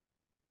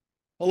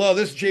Hello,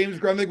 this is James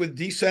Grundvig with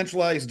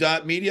Decentralized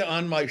Media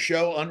on my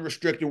show,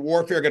 Unrestricted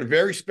Warfare. I got a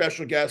very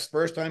special guest,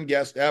 first time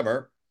guest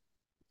ever,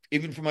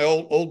 even from my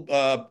old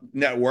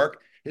network.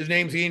 His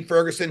name's Ian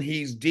Ferguson.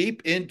 He's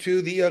deep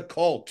into the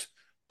occult,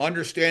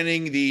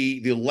 understanding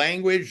the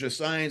language, the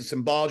science,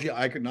 symbology,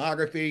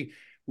 iconography.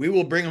 We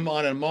will bring him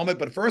on in a moment.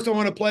 But first, I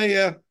want to play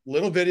a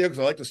little video because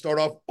I like to start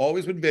off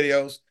always with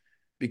videos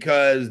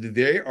because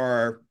they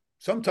are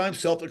sometimes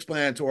self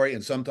explanatory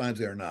and sometimes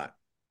they're not.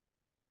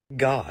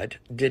 God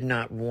did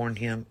not warn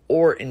him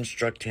or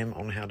instruct him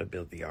on how to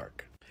build the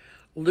ark.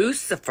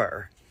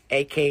 Lucifer,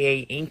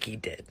 aka Enki,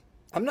 did.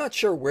 I'm not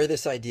sure where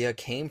this idea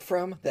came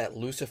from, that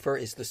Lucifer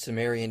is the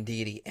Sumerian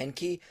deity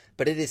Enki,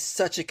 but it is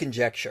such a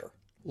conjecture.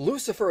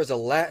 Lucifer is a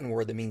Latin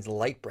word that means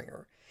light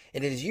bringer,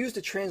 and it is used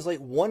to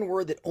translate one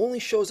word that only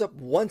shows up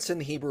once in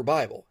the Hebrew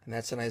Bible, and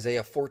that's in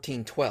Isaiah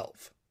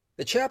 14:12.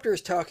 The chapter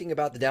is talking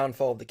about the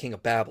downfall of the king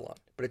of Babylon,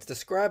 but it's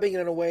describing it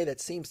in a way that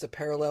seems to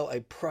parallel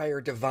a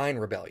prior divine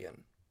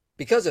rebellion.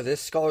 Because of this,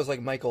 scholars like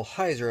Michael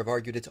Heiser have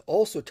argued it's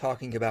also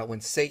talking about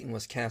when Satan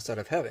was cast out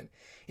of heaven,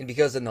 and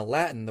because in the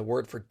Latin the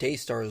word for day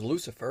star is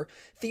Lucifer,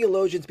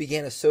 theologians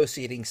began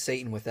associating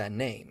Satan with that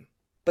name.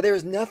 But there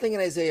is nothing in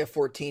Isaiah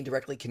 14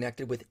 directly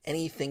connected with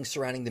anything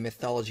surrounding the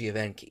mythology of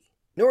Enki.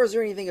 Nor is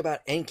there anything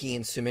about Enki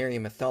in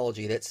Sumerian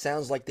mythology that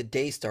sounds like the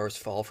day stars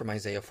fall from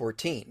Isaiah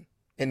 14.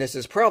 And this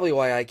is probably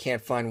why I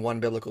can't find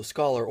one biblical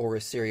scholar or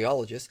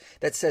Assyriologist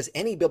that says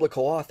any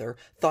biblical author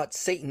thought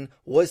Satan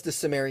was the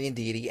Sumerian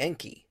deity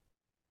Enki.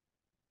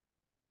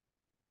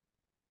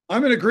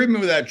 I'm in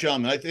agreement with that,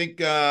 gentlemen. I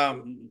think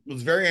it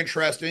was very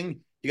interesting.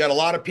 You got a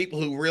lot of people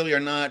who really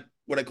are not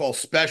what I call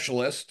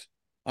specialists.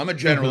 I'm a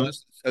hmm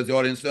generalist, as the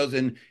audience knows,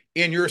 and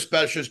you're a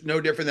specialist, no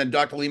different than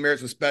Dr. Lee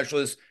Merritt's a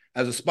specialist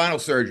as a spinal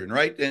surgeon,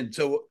 right? And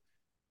so,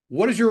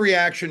 what is your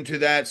reaction to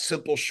that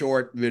simple,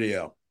 short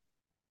video?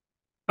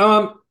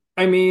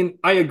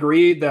 I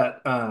agree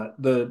that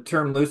the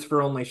term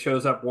Lucifer only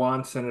shows up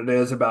once, and it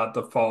is about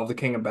the fall of the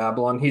king of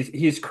Babylon.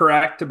 He's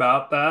correct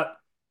about that.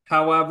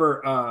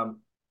 However,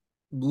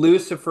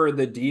 Lucifer,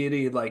 the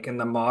deity, like in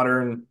the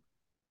modern,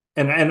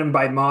 and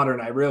by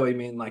modern, I really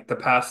mean like the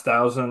past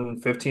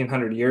 1,000,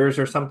 1,500 years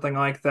or something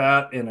like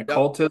that in Yep.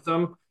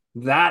 occultism,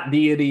 that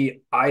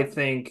deity, I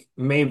think,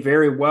 may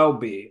very well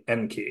be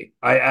Enki.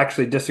 I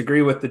actually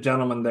disagree with the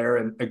gentleman there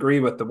and agree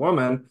with the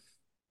woman.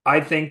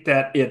 I think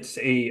that it's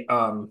a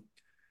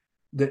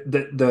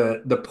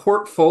the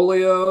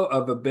portfolio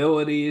of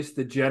abilities,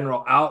 the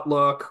general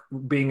outlook,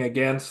 being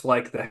against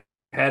like the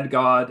head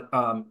god,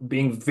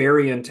 being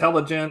very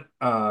intelligent.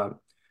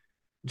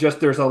 Just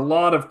there's a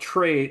lot of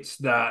traits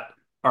that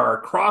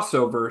are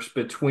crossovers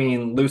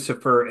between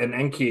Lucifer and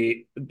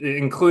Enki,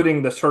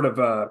 including the sort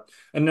of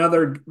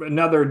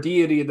another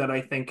deity that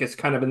I think is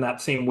kind of in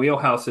that same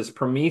wheelhouse as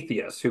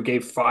Prometheus, who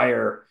gave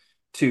fire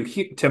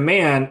to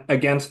man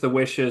against the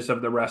wishes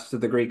of the rest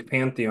of the Greek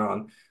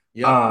pantheon.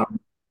 Yep. Um,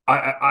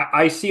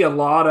 I see a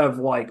lot of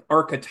like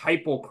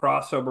archetypal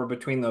crossover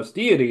between those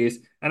deities,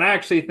 and I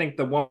actually think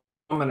the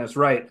woman is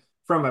right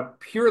from a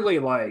purely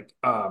like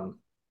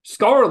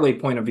scholarly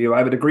point of view.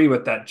 I would agree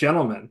with that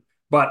gentleman,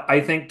 but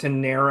I think to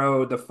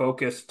narrow the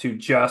focus to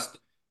just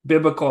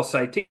biblical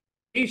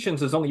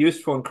citations is only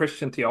useful in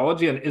Christian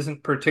theology and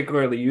isn't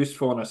particularly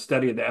useful in a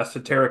study of the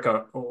esoteric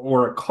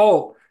or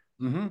occult,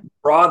 Mm-hmm.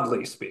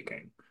 broadly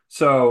speaking.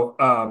 So,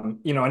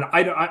 and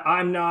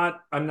I'm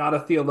not a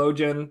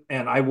theologian,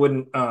 and I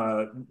wouldn't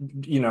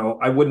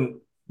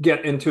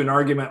get into an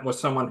argument with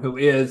someone who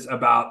is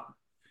about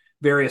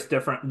various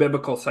different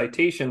biblical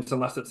citations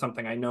unless it's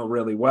something I know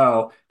really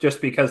well,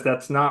 just because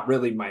that's not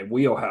really my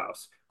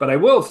wheelhouse. But I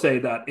will say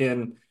that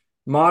in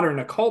modern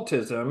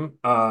occultism,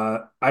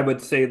 I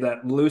would say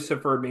that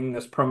Lucifer, being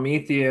this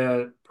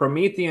Promethean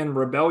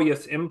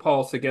rebellious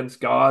impulse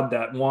against God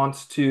that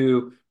wants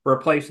to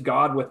replace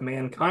God with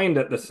mankind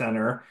at the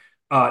center,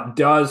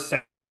 does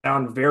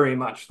sound very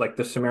much like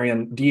the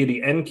Sumerian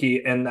deity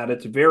Enki, and that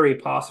it's very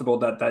possible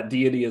that that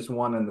deity is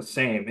one and the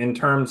same. In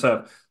terms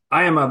of,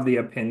 I am of the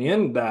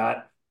opinion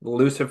that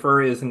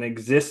Lucifer is an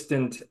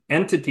existent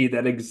entity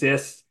that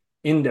exists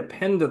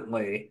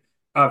independently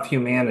of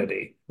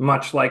humanity,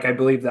 much like I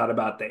believe that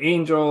about the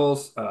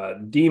angels,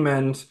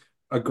 demons.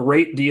 A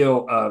great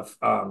deal of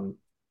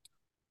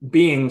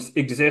beings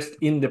exist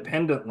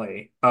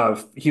independently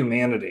of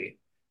humanity,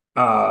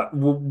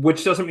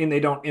 which doesn't mean they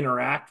don't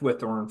interact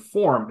with or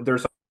inform.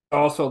 There's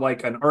also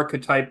like an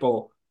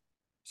archetypal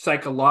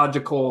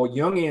psychological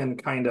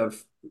Jungian kind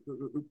of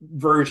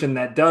version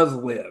that does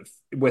live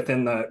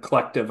within the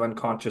collective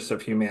unconscious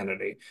of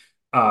humanity.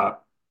 Uh,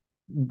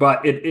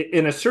 but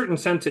in a certain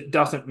sense, it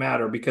doesn't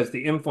matter because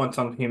the influence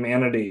on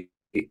humanity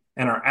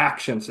and our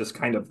actions is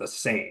kind of the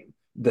same.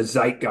 The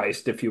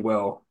zeitgeist, if you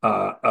will,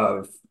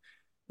 of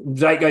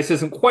zeitgeist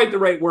isn't quite the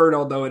right word,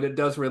 although it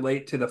does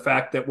relate to the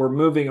fact that we're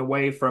moving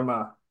away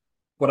from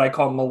what I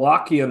call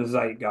Molochian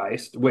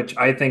zeitgeist, which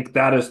I think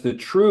that is the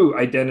true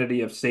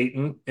identity of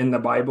Satan in the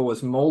Bible,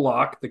 is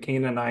Moloch, the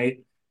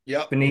Canaanite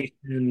Yep.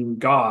 Phoenician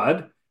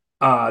god.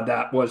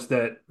 that was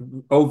the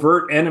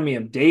overt enemy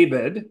of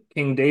David,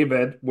 King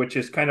David, which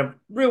is kind of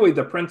really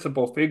the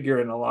principal figure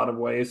in a lot of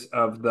ways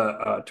of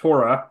the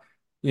Torah.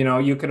 You know,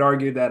 you could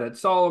argue that it's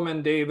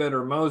Solomon, David,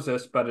 or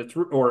Moses, but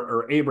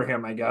or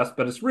Abraham, I guess,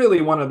 but it's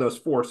really one of those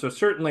four. So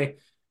certainly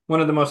one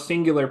of the most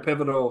singular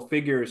pivotal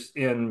figures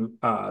in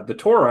the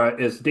Torah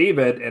is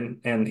David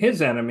and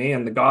his enemy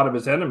and the God of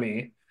his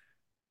enemy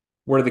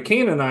were the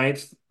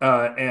Canaanites,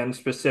 and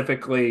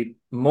specifically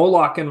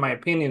Moloch, in my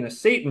opinion, is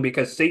Satan,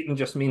 because Satan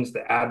just means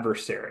the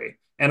adversary.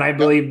 And I Yep.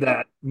 believe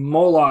that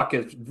Moloch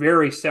is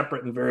very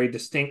separate and very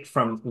distinct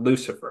from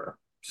Lucifer.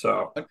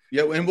 So,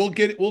 Yeah, and we'll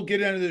get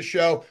into the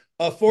show.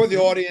 For the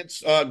Mhm.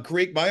 audience,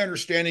 Greek, my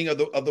understanding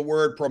of the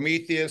word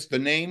Prometheus, the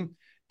name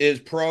is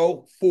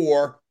pro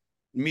for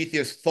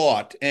Metheus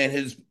thought, and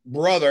his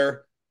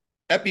brother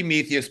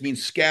Epimetheus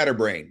means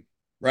scatterbrain,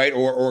 right?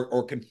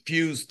 Or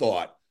confused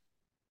thought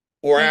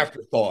or And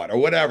afterthought or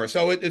whatever.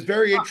 So it's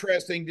very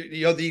interesting,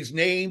 these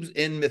names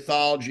in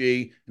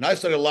mythology, and I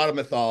studied a lot of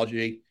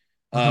mythology,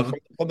 Mhm.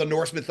 from the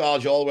Norse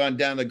mythology all the way on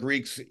down to the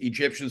Greeks,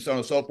 Egyptians, so on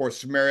and so forth,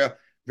 Sumeria,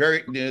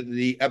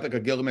 the Epic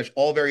of Gilgamesh,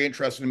 all very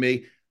interesting to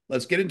me.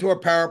 Let's get into our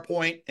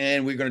PowerPoint,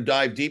 and we're going to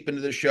dive deep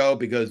into the show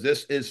because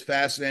this is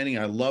fascinating.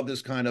 I love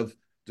this kind of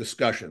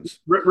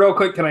discussions. Real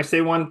quick, can I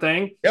say one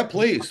thing? Yeah,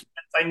 please.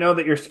 I know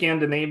that you're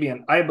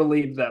Scandinavian. I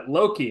believe that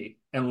Loki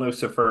and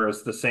Lucifer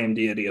is the same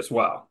deity as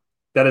well.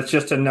 That it's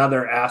just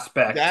another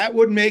aspect. That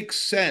would make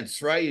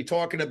sense, right? You're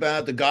talking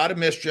about the god of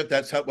mischief.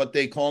 That's what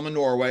they call him in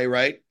Norway,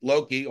 right?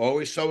 Loki,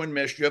 always sowing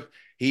mischief.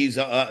 He's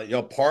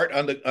part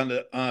on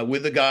the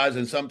with the gods,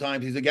 and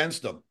sometimes he's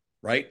against them,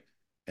 right?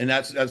 And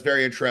that's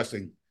very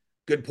interesting.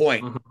 Good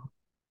point. Mhm.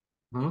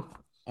 Mhm.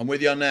 I'm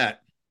with you on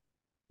that.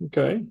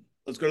 Okay,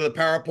 Let's go to the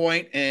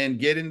PowerPoint and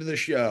get into the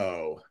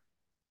show.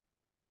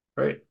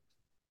 great.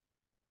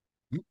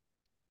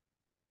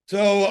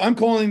 So I'm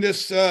calling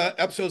this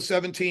episode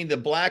 17, "The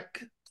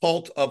Black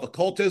Cult of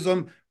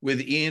Occultism"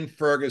 with Ian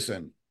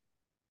Ferguson.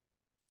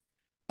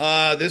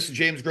 This is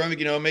James Grundvig.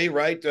 You know me,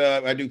 right?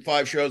 I do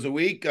 5 shows a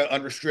week,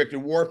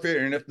 Unrestricted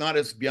Warfare, and if not,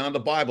 it's Beyond the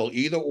Bible,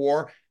 either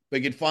or.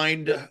 But you can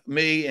find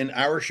me in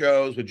our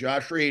shows with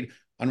Josh Reed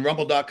on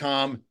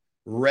rumble.com,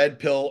 Red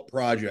Pill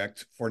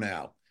Project for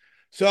now.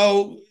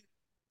 So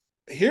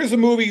here's a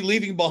movie,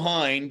 Leaving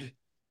Behind.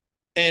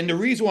 And the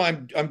reason why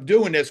I'm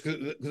doing this,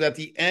 because at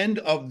the end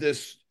of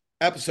this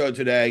episode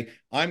today,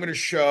 I'm going to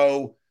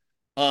show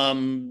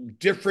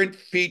different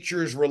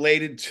features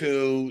related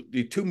to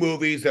the two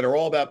movies that are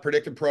all about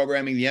predictive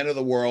programming, the end of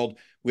the world,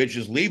 which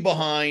is Leave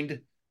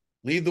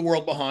the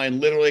World Behind,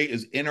 literally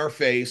is in our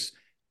face,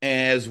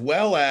 as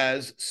well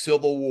as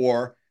Civil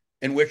War,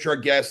 in which our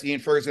guest Ian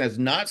Ferguson has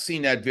not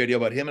seen that video,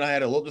 but him and I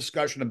had a little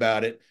discussion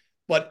about it.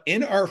 But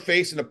in our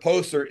face in the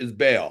poster is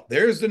Bale.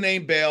 There's the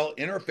name Bale,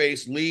 in our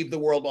face, Leave the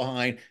World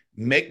Behind.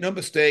 Make no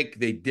mistake,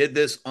 they did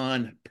this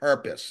on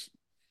purpose.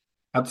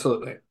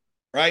 Absolutely.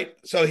 Right.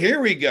 So here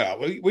we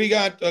go. We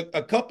got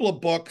a couple of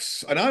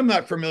books, and I'm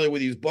not familiar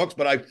with these books,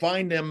 but I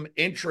find them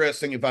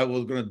interesting if I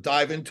was going to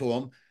dive into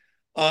them.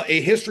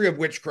 A History of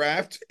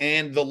Witchcraft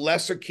and The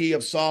Lesser Key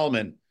of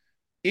Solomon.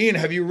 Ian,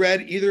 have you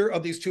read either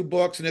of these two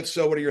books? And if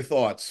so, what are your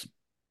thoughts?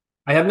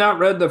 I have not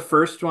read the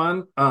first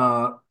one,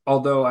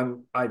 although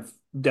I've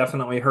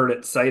definitely heard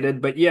it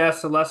cited. But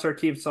yes, the Lesser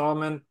Keith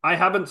Solomon. I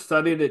haven't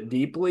studied it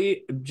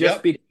deeply just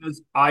Yep.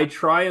 because I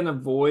try and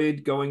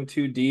avoid going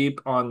too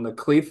deep on the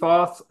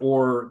Qliphoth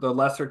or the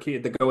Lesser Key,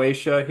 the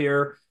Goetia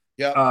here.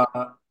 Yep.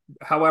 Uh,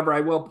 However,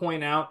 I will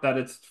point out that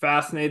it's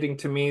fascinating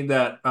to me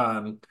that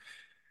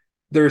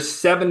there's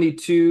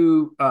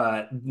 72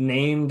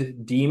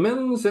 named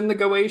demons in the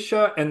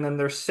Goetia, and then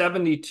there's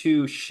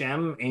 72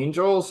 Shem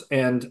angels.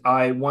 And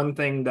one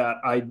thing that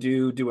I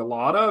do a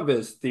lot of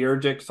is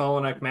theurgic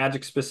Solonic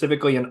magic,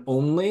 specifically and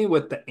only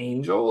with the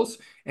angels.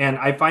 And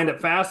I find it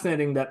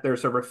fascinating that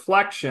there's a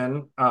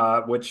reflection,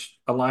 which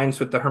aligns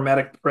with the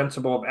Hermetic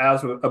principle of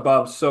as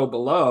above, so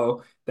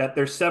below, that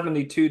there's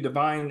 72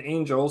 divine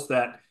angels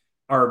that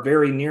are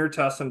very near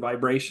to us in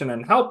vibration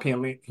and help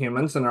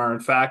humans, and are in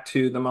fact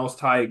to the Most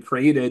High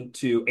created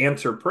to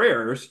answer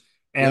prayers,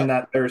 and Yep.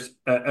 that there's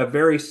a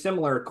very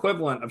similar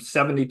equivalent of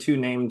 72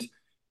 named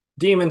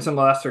demons in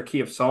the Lesser Key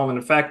of Solomon.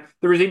 In fact,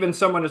 there was even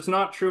someone, it's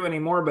not true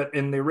anymore, but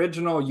in the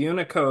original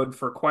Unicode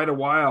for quite a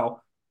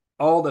while,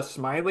 all the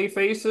smiley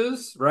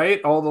faces,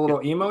 right? All the little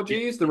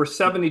emojis, there were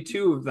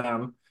 72 of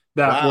them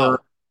that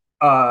were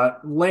Wow.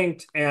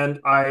 linked.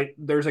 And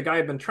there's a guy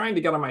I've been trying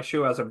to get on my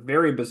show, has a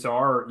very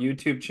bizarre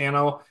YouTube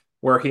channel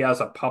where he has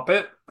a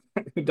puppet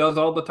who does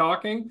all the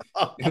talking.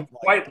 Oh It's my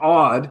quite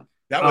God.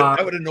 odd.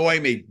 That would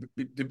annoy me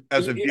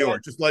as a Yeah, viewer.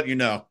 Just let you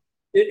know.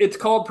 it's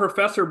called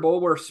Professor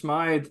Bulwer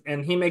Smythe,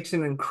 and he makes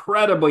an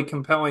incredibly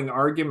compelling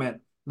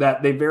argument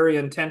that they very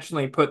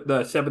intentionally put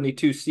the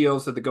 72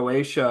 seals of the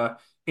Goetia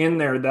in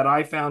there that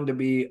I found to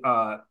be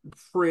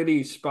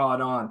pretty spot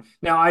on.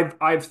 Now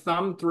I've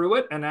thumbed through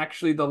it, and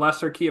actually the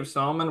Lesser Key of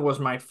Solomon was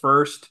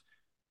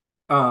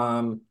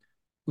um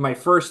my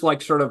first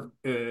like sort of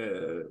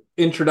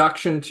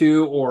introduction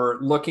to or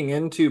looking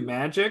into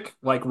magic,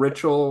 like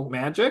ritual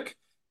magic.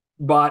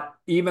 But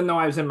even though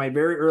I was in my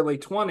very early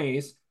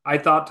 20s, I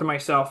thought to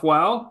myself,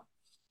 well,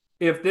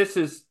 if this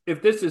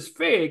is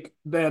fake,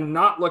 then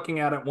not looking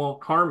at it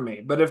won't harm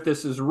me. But if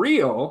this is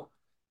real,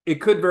 it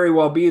could very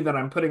well be that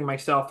I'm putting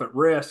myself at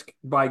risk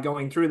by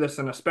going through this,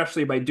 and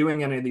especially by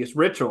doing any of these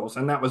rituals.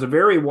 And that was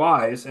very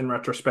wise in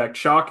retrospect,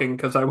 shocking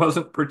because I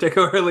wasn't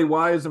particularly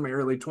wise in my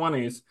early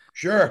 20s.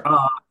 Sure.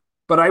 Uh,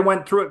 but I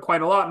went through it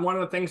quite a lot. And one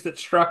of the things that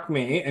struck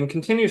me and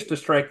continues to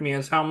strike me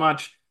is how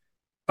much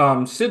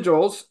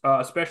sigils,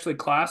 especially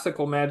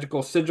classical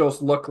magical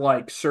sigils, look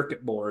like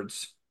circuit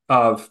boards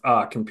of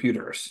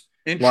computers.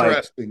 Like,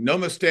 Interesting. No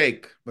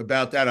mistake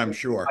about that, I'm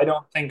sure. I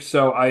don't think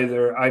so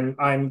either.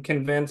 I'm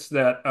convinced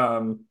that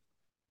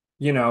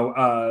you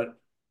know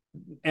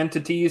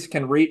entities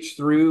can reach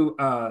through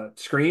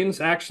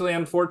screens, actually,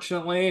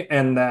 unfortunately,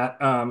 and that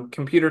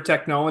computer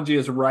technology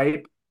is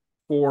ripe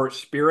for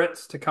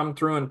spirits to come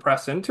through and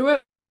press into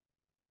it.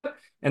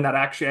 And that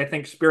actually, I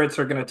think spirits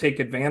are going to take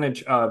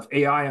advantage of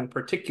AI in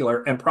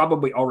particular, and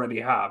probably already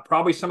have.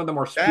 Probably some of the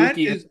more That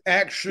spooky. is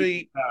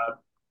actually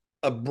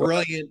a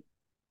brilliant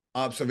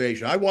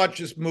observation. I watched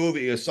this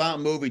movie, a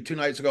silent movie, 2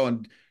 nights ago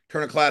on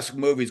Turner Classic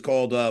Movies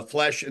called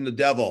Flesh and the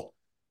Devil.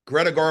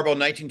 Greta Garbo,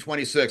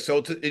 1926.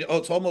 So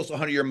it's almost a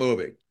 100-year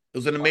movie. It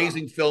was an Wow.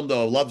 amazing film,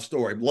 though, a love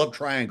story, love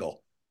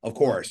triangle, of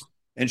course.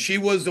 And she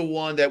was the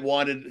one that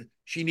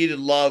she needed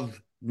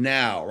love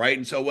now, right?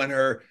 And so when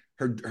her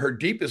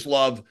deepest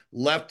love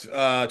left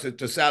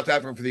to South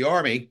Africa for the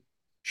army,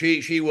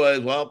 she was,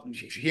 well,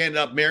 she ended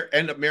up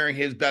marrying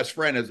his best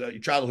friend as a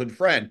childhood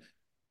friend.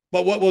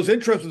 But what was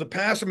interesting, the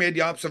pastor made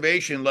the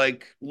observation,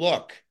 like,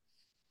 look,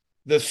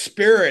 the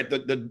spirit,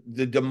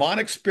 the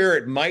demonic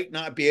spirit might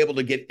not be able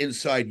to get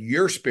inside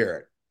your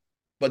spirit,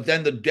 but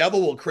then the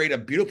devil will create a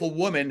beautiful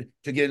woman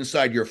to get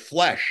inside your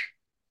flesh,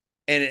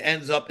 and it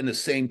ends up in the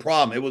same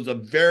problem. It was a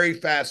very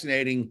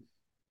fascinating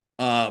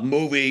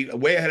movie,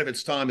 way ahead of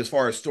its time as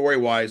far as story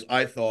wise,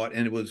 I thought,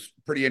 and it was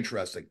pretty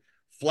interesting.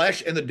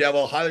 Flesh and the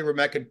Devil, highly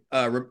recommended.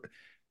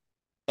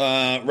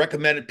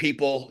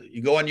 People,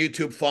 you go on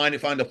YouTube,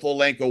 find the full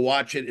length, go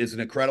watch it. It's an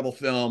incredible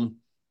film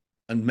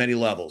on many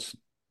levels.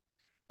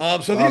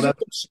 So Wow, these are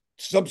that's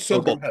some oh, go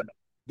symbols. ahead.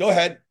 Go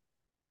ahead.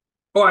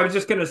 Oh, I was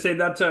just going to say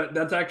that's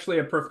actually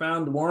a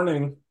profound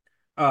warning,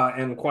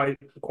 and quite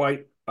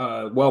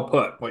well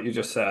put what you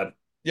just said.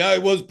 Yeah,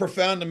 it was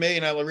profound to me,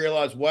 and I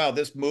realized, wow,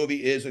 this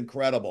movie is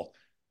incredible.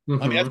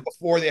 I mean, that's Hmm.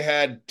 before they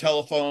had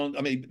telephones.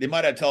 I mean, they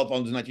might have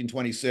telephones in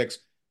 1926,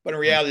 but in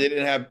reality, they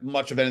didn't have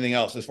much of anything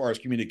else as far as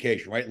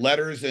communication, right?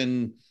 Letters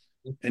and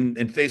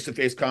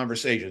face-to-face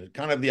conversations.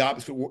 Kind of the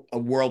opposite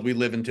world we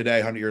live in today,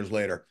 100 years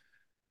later.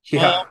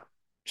 Uh, Yeah.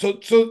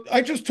 so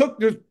I just took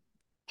there's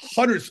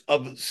hundreds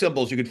of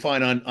symbols you could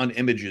find on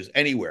images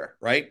anywhere,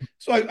 right?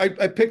 So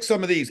I picked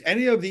some of these.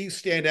 Any of these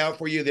stand out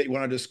for you that you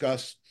want to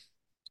discuss?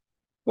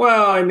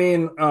 Well, I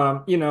mean,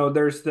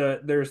 there's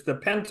the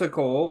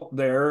pentacle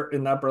there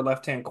in the upper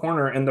left-hand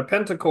corner, and the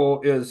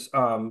pentacle is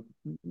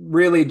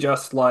really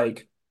just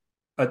like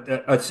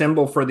a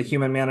symbol for the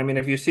human man. I mean,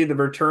 if you see the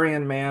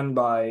Vitruvian Man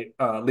by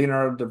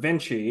Leonardo da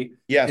Vinci, it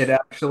Yes.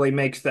 actually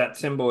makes that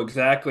symbol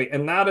exactly,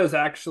 and that is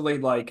actually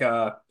like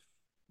a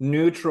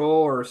neutral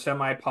or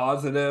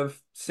semi-positive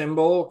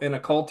symbol in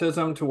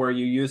occultism, to where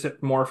you use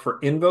it more for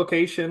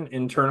invocation,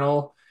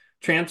 internal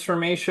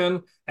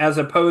transformation, as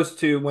opposed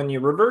to when you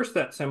reverse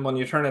that symbol and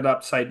you turn it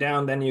upside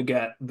down, then you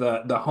get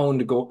the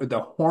horned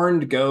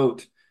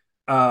goat,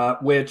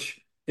 which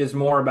is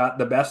more about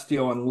the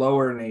bestial and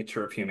lower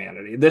nature of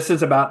humanity. This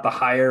is about the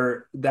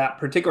higher, that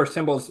particular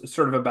symbol is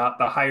sort of about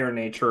the higher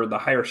nature, the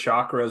higher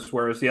chakras,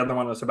 whereas the other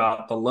one is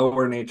about the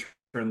lower nature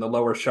and the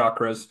lower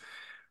chakras.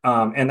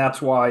 And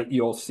that's why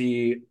you'll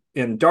see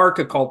in dark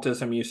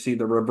occultism, you see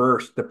the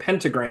reverse, the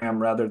pentagram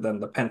rather than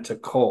the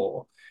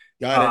pentacle.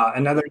 Got it.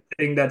 Another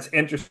thing that's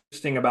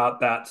interesting about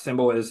that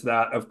symbol is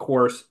that, of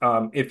course,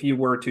 if you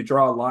were to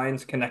draw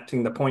lines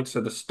connecting the points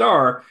of the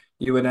star,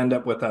 you would end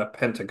up with a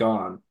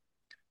pentagon,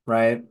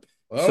 right?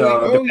 Oh,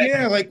 So, oh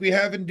yeah, like we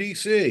have in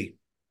DC.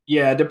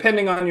 yeah,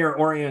 depending on your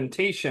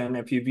orientation,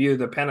 if you view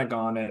the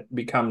pentagon, it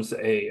becomes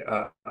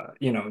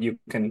you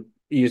can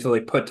easily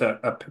put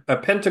a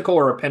pentacle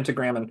or a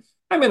pentagram. And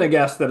I'm going to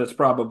guess that it's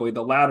probably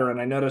the latter. And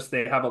I noticed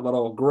they have a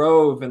little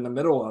grove in the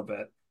middle of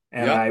it.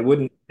 And Yep. I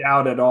wouldn't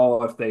doubt at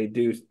all if they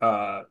do,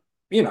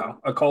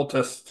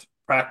 occultist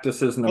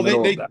practices in the Well, they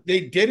middle of they that. they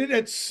did it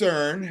at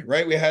CERN,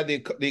 right? We had the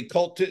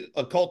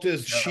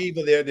occultist Yeah,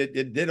 Shiva there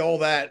that did all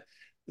that.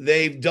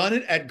 They've done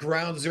it at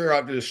Ground Zero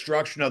after the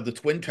destruction of the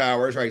Twin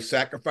Towers, right?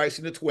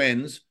 Sacrificing the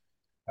twins.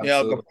 You know,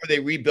 absolutely. before they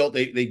rebuilt,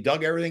 they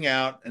dug everything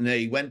out and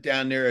they went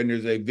down there, and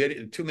there's a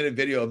 2-minute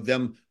video of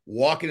them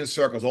walking in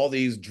circles, all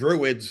these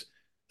druids,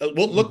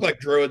 what look like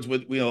druids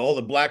with all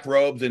the black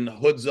robes and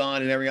hoods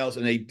on and everything else,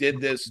 and they did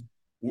this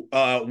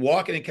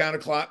walking in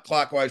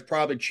counterclockwise,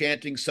 probably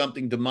chanting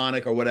something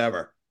demonic or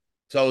whatever.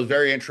 So it was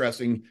very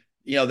interesting.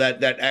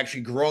 That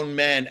actually grown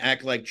men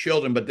act like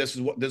children, but this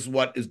is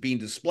what is being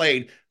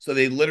displayed. So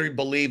they literally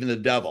believe in the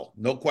devil,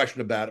 no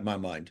question about it in my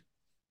mind.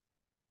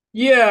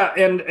 Yeah,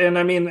 and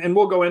I mean, and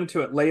we'll go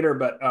into it later,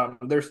 but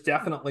there's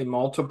definitely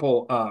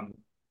multiple.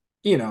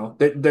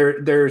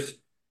 There's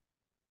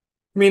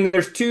I mean,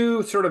 there's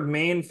two sort of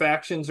main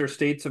factions or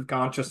states of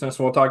consciousness.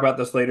 We'll talk about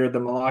this later, the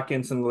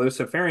Malachians and the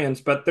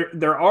Luciferians. But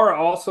there are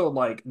also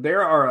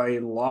there are a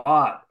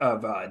lot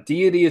of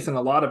deities and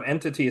a lot of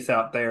entities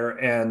out there,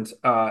 and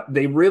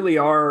they really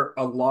are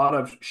a lot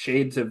of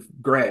shades of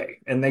gray,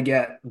 and they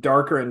get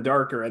darker and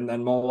darker. And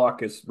then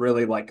Moloch is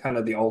really like kind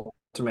of the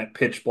ultimate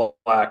pitch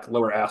black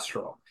lower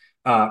astral.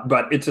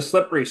 But it's a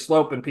slippery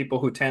slope, and people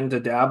who tend to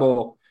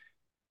dabble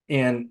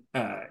in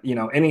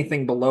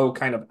anything below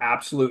kind of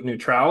absolute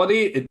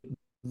neutrality,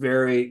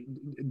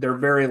 they're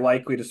very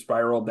likely to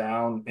spiral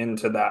down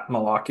into that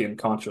Malachian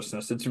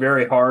consciousness. It's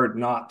very hard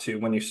not to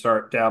when you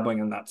start dabbling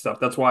in that stuff.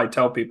 That's why I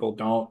tell people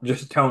don't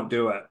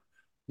do it.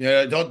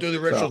 Yeah, don't do the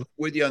rituals So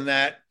with you on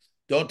that.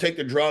 Don't take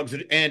the drugs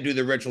and do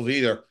the rituals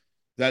either.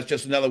 That's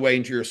just another way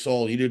into your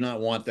soul. You do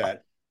not want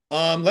that.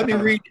 Let me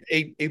read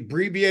a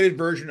abbreviated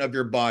version of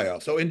your bio.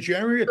 So in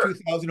January of sure.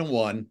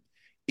 2001,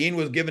 Ian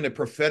was given a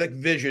prophetic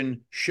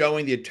vision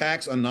showing the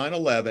attacks on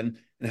 9/11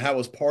 and how it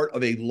was part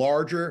of a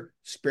larger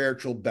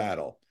spiritual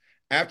battle.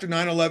 After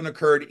 9/11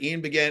 occurred,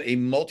 Ian began a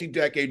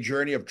multi-decade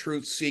journey of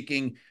truth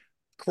seeking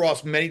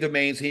across many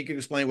domains. He can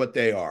explain what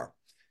they are.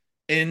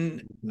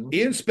 In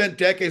Ian spent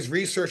decades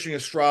researching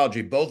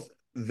astrology, both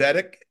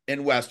Vedic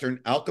and Western,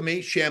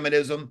 alchemy,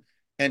 shamanism,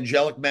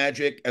 angelic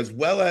magic, as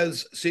well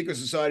as secret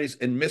societies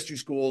and mystery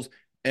schools,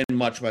 and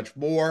much, much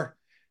more.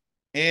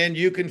 And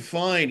you can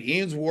find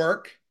Ian's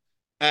work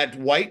at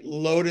White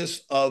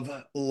Lotus of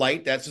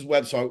Light. That's his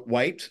website,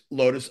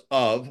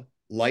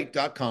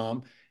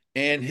 whitelotusoflight.com.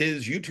 And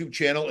his YouTube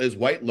channel is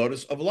White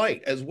Lotus of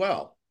Light as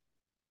well.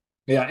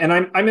 Yeah, and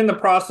I'm in the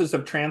process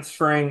of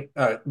transferring.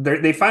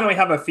 They finally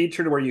have a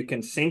feature to where you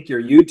can sync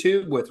your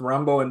YouTube with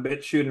Rumble and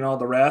BitChute and all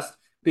the rest.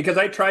 Because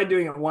I tried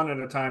doing it one at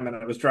a time and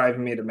it was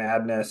driving me to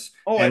madness.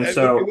 Oh, And it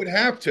so would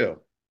have to.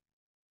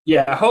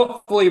 yeah,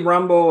 hopefully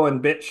Rumble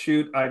and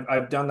BitChute.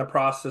 I've done the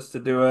process to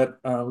do it.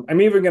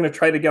 I'm even going to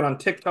try to get on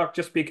TikTok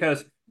just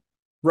because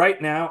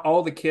right now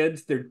all the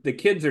kids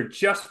are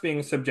just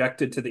being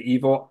subjected to the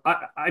evil.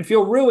 I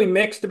feel really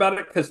mixed about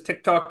it because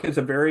TikTok is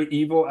a very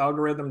evil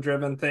algorithm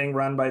driven thing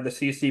run by the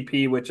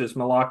CCP, which is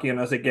Malachian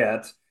as it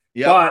gets.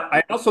 Yep. But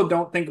I also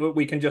don't think that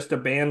we can just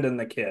abandon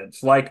the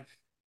kids. Like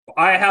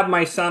I have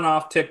my son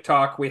off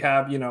TikTok. We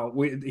have,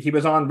 he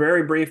was on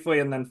very briefly,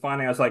 and then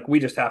finally I was like,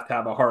 we just have to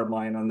have a hard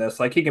line on this.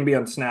 Like he can be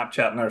on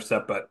Snapchat and other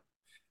stuff, but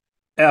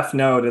F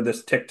no to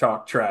this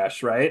TikTok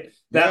trash, right?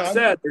 That Yeah.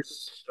 said,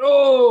 there's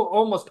so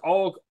almost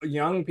all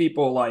young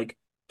people like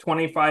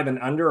 25 and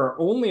under are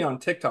only on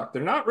TikTok.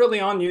 They're not really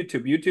on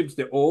YouTube. YouTube's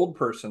the old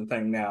person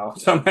thing now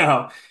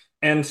somehow.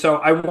 And so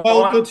I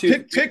Well, want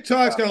to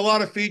TikTok's got a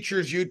lot of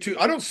features. YouTube,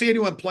 I don't see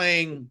anyone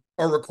playing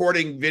or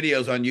recording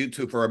videos on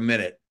YouTube for a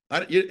minute.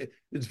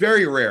 It's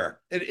very rare.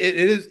 It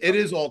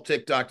is all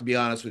TikTok, to be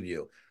honest with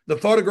you. The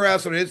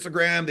photographs on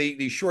Instagram,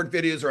 the short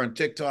videos are on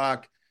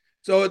TikTok.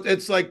 So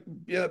it's like,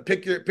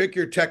 pick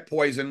your tech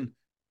poison,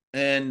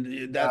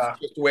 and that's uh,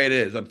 just the way it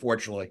is,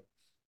 unfortunately.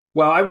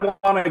 well, I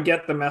want to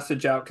get the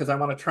message out because I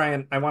want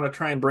to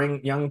try and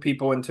bring young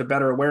people into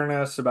better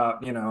awareness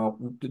about,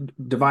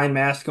 divine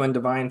masculine,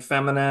 divine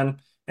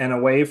feminine, and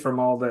away from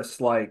all this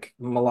like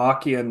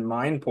Malachian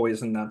mind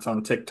poison that's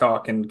on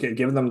TikTok and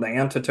give them the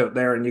antidote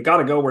there. And you got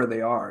to go where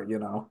they are,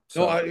 No,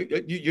 So,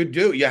 you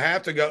do. You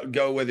have to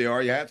go where they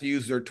are. You have to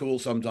use their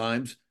tools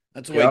sometimes.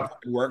 That's the way yep,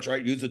 it works,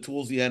 right? Use the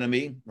tools of the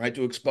enemy, right,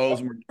 to expose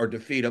them or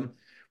defeat them.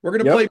 We're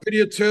going to play yep.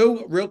 video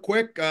two real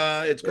quick.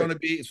 It's going Sure. to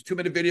be it's a 2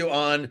 minute video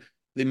on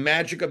the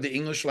magic of the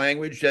English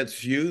language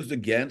that's used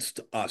against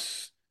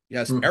us.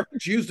 Yes, Mm.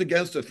 everything's used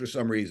against us for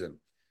some reason.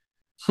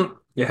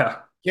 Yeah.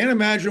 Can't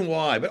imagine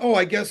why, but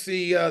I guess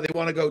they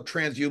want to go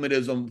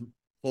transhumanism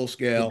full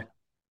Yeah. scale.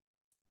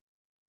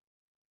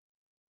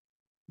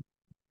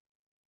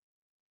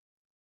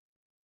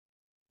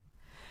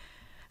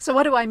 So,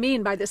 what do I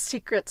mean by the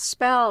secret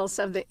spells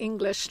of the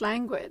English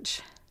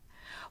language?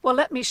 Well,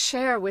 let me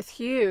share with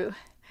you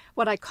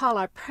what I call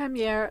our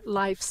premier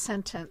life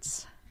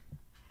sentence.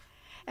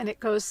 And it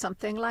goes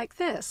something like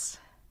this: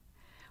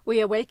 we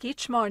awake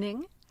each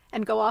morning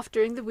and go off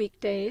during the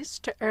weekdays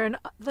to earn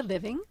the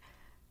living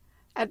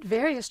at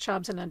various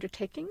jobs and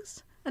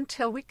undertakings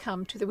until we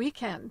come to the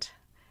weekend.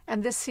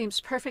 And this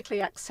seems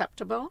perfectly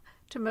acceptable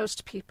to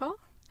most people.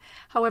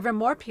 However,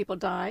 more people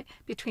die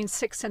between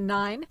 6 and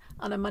 9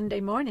 on a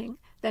Monday morning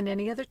than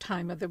any other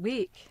time of the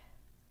week.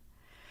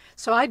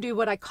 So I do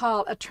what I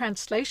call a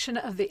translation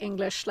of the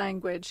English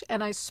language,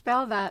 and I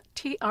spell that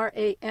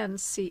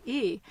Trance,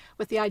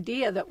 with the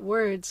idea that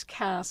words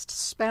cast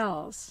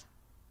spells.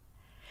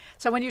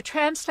 So when you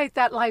translate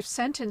that life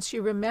sentence,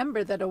 you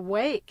remember that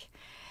awake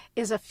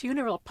is a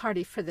funeral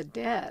party for the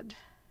dead.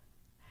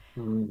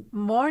 Mm.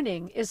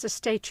 Mourning is the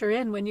state you're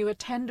in when you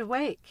attend a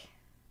wake.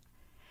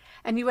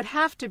 And you would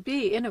have to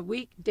be in a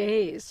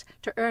weekdays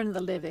to earn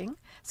the living,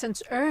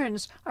 since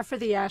urns are for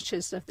the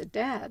ashes of the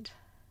dead.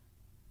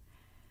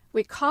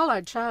 We call our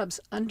jobs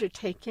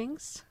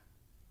undertakings.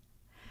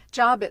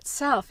 Job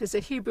itself is a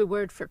Hebrew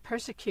word for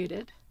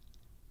persecuted.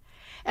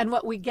 And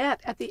what we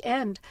get at the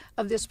end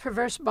of this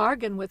perverse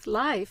bargain with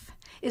life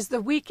is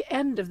the weak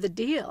end of the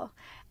deal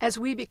as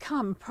we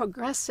become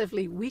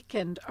progressively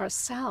weakened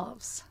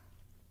ourselves.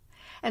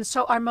 And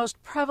so our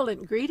most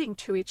prevalent greeting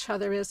to each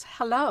other is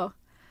hello,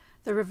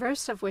 the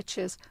reverse of which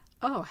is,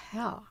 oh,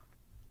 hell.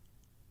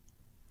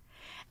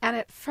 And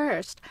at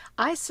first,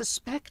 I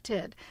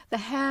suspected the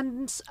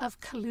hands of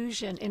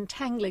collusion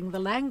entangling the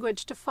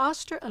language to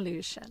foster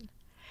illusion.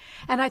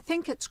 And I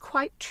think it's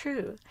quite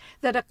true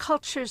that a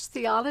culture's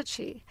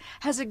theology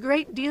has a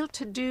great deal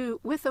to do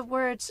with a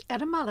word's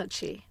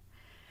etymology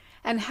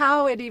and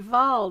how it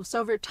evolves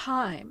over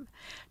time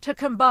to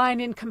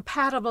combine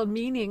incompatible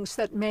meanings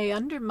that may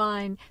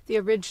undermine the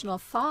original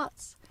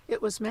thoughts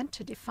it was meant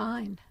to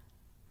define.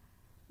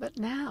 But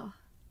now,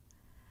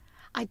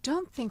 I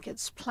don't think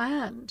it's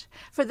planned,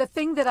 for the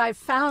thing that I've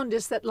found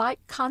is that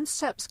like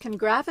concepts can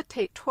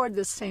gravitate toward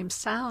the same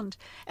sound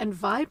and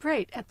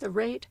vibrate at the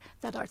rate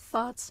that our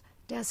thoughts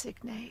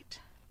designate.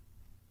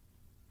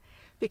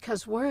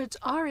 Because words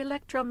are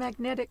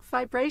electromagnetic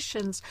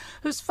vibrations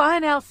whose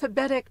fine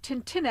alphabetic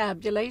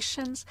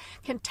tintinnabulations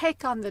can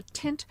take on the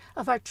tint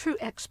of our true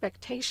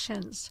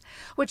expectations,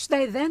 which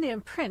they then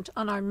imprint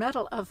on our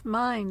metal of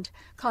mind,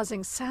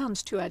 causing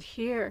sounds to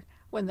adhere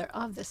when they're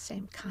of the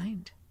same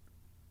kind.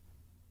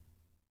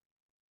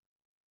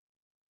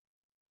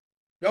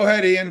 Go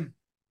ahead, Ian.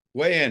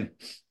 Weigh in.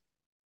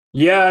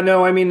 Yeah,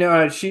 no, I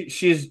mean,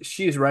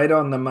 she's right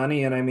on the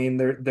money, and I mean,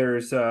 there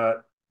is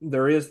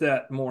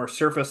that more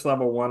surface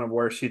level one of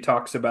where she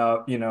talks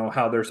about,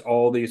 how there's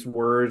all these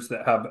words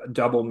that have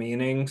double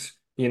meanings,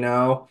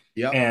 Yep.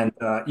 and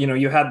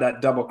you had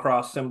that double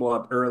cross symbol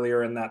up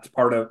earlier, and that's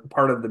part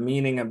of the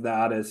meaning of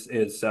that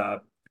is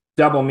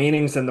double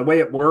meanings, and the way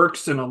it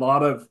works in a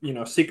lot of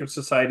secret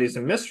societies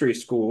and mystery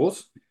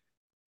schools,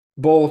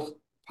 both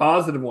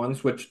positive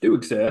ones, which do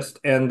exist,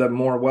 and the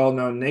more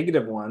well-known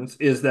negative ones,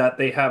 is that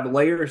they have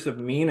layers of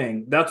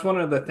meaning. That's one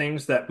of the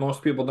things that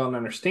most people don't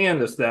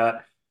understand, is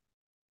that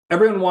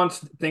everyone wants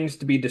things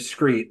to be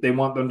discrete. They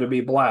want them to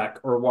be black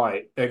or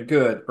white,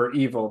 good or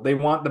evil. They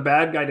want the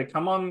bad guy to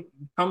come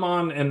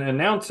on and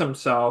announce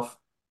himself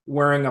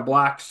wearing a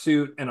black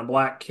suit and a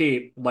black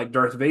cape like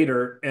Darth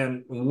Vader.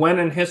 And when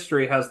in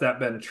history has that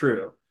been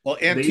true? Well,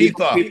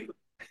 Antifa.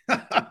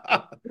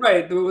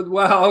 Right.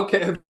 Well,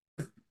 okay.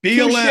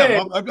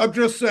 BLM. I'm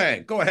just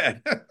saying. Go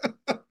ahead.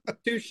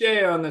 Touche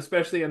on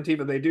especially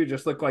Antifa. They do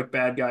just look like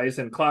bad guys,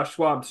 and Klaus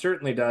Schwab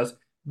certainly does.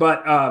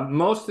 But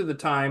most of the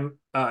time,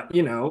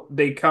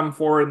 they come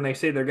forward and they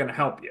say they're going to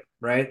help you,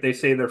 right? They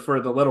say they're for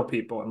the little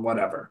people and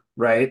whatever,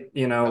 right?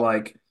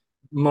 Like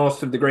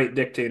most of the great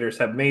dictators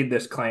have made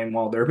this claim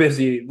while they're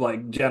busy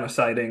like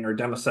genociding or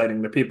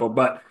demociding the people.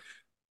 But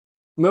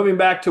moving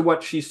back to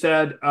what she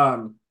said,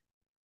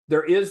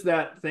 there is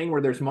that thing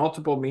where there's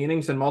multiple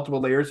meanings and multiple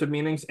layers of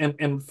meanings.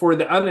 And for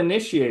the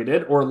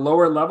uninitiated or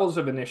lower levels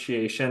of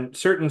initiation,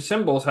 certain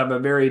symbols have a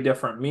very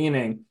different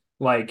meaning.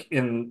 Like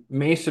in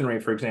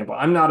Masonry, for example.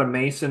 I'm not a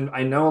Mason.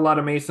 I know a lot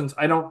of Masons.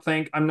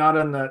 I'm not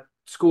in the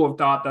school of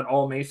thought that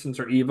all Masons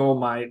are evil.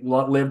 My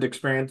lived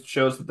experience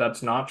shows that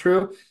that's not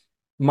true.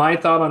 My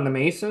thought on the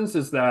Masons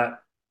is that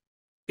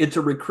it's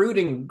a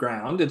recruiting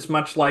ground. It's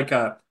much like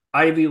a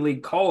Ivy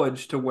League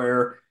college, to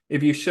where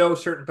if you show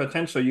certain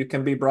potential, you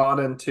can be brought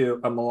into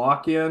a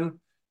Malachian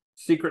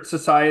secret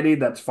society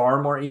that's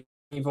far more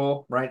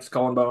evil, right?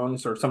 Skull and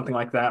Bones or something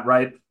like that,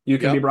 right? You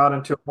can be brought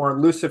into a more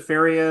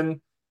Luciferian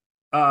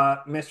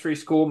mystery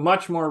school,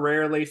 much more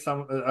rarely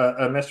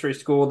a mystery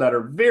school that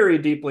are very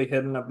deeply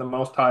hidden of the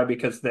Most High,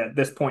 because at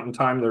this point in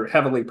time they're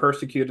heavily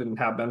persecuted and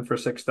have been for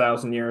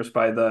 6,000 years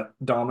by the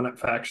dominant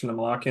faction, the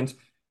Malachians.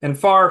 And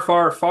far,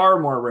 far, far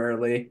more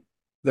rarely,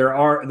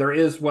 there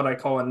is what I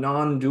call a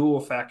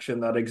non-dual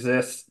faction that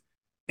exists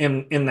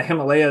in the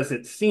Himalayas.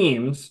 It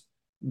seems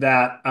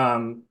that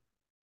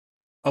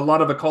a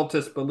lot of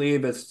occultists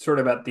believe is sort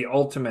of at the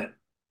ultimate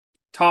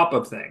top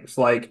of things.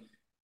 Like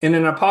in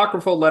an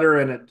apocryphal letter,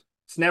 and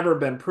it's never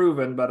been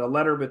proven, but a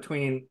letter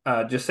between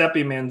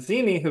Giuseppe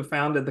Manzini, who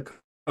founded the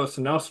Cosa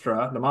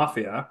Nostra, the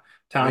mafia,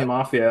 Italian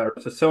mafia or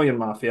Sicilian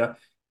mafia,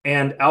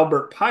 and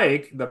Albert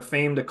Pike, the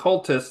famed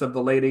occultist of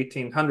the late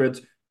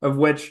 1800s, of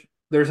which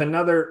there's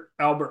another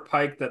Albert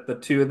Pike that the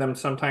two of them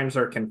sometimes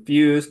are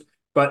confused.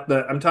 But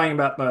I'm talking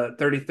about the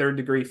 33rd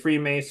degree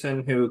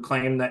Freemason who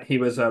claimed that he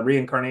was a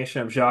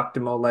reincarnation of Jacques de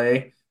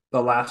Molay,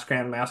 the last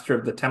Grand Master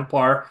of the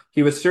Templar.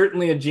 He was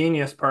certainly a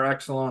genius par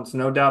excellence,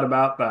 no doubt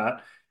about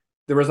that.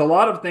 There was a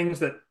lot of things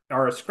that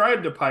are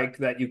ascribed to Pike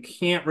that you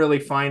can't really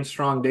find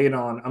strong data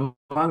on,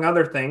 among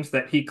other things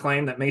that he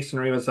claimed that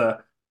Masonry was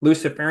a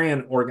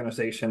Luciferian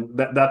organization.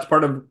 That's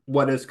part of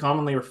what is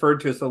commonly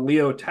referred to as the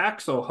Leo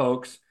Taxil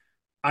hoax.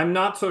 I'm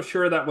not so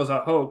sure that was a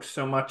hoax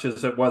so much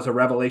as it was a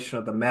revelation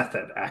of the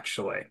method,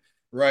 actually.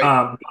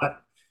 Right.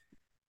 But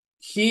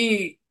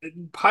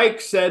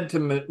Pike said to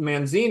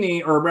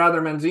Manzini, or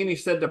rather Manzini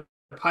said to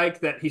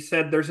Pike that he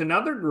said, there's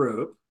another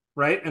group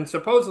right? And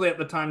supposedly at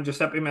the time,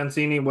 Giuseppe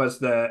Manzini was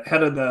the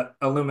head of the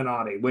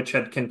Illuminati, which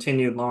had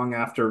continued long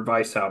after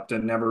Weishaupt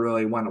and never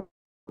really went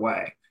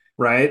away,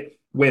 right? Mm-hmm.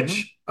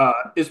 Which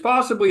is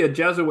possibly a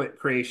Jesuit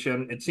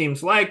creation. It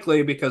seems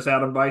likely because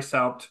Adam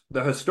Weishaupt,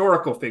 the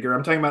historical figure,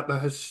 I'm talking about the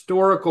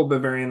historical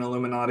Bavarian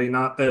Illuminati,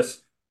 not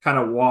this kind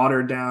of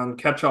watered down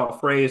catch-all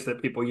phrase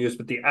that people use,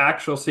 but the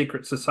actual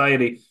secret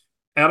society.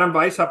 Adam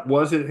Weishaupt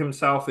was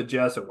himself a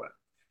Jesuit.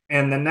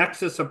 And the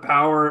nexus of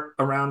power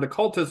around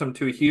occultism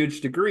to a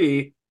huge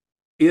degree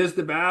is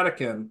the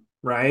Vatican,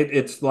 right?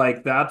 It's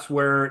like that's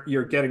where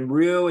you're getting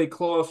really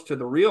close to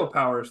the real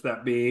powers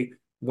that be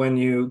when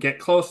you get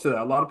close to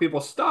that. A lot of people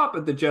stop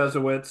at the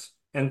Jesuits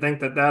and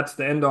think that that's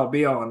the end all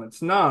be all, and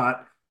it's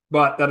not,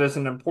 but that is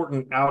an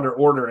important outer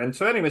order. And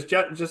so, anyways,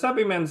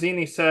 Giuseppe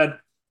Manzini said,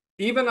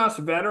 even us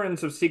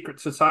veterans of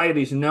secret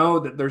societies know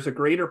that there's a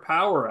greater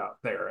power out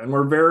there, and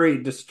we're very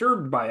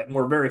disturbed by it, and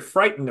we're very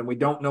frightened, and we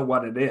don't know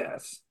what it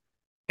is.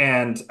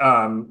 And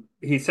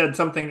he said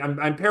something,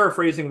 I'm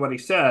paraphrasing what he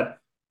said,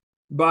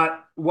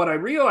 but what I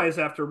realized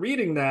after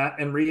reading that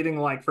and reading,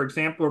 like, for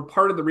example,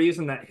 part of the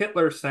reason that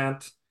Hitler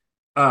sent,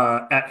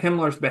 at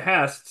Himmler's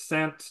behest,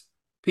 sent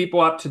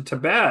people up to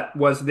Tibet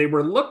was they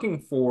were looking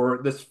for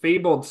this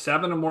fabled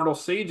seven immortal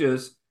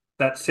sages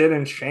that sit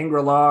in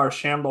Shangri-La or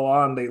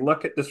Shambhala, and they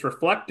look at this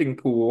reflecting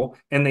pool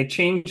and they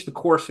change the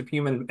course of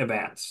human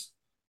events,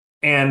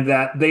 and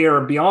that they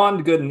are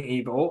beyond good and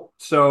evil.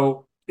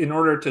 So in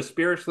order to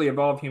spiritually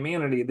evolve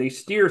humanity, they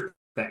steer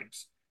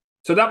things.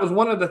 So that was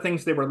one of the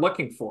things they were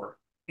looking for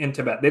in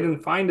Tibet. They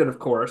didn't find it, of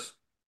course,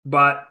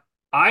 but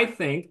I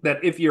think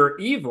that if you're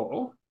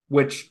evil,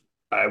 which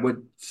I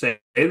would say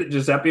that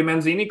Giuseppe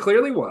Manzini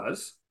clearly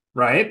was,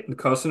 right? The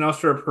Cosa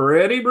Nostra are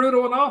pretty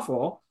brutal and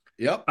awful.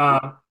 Yep.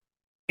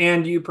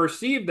 And you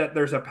perceive that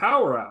there's a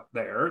power out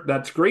there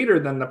that's greater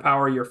than the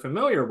power you're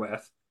familiar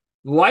with,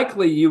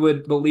 likely you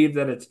would believe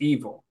that it's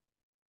evil,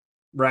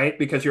 right?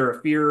 Because you're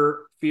a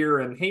fear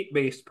and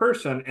hate-based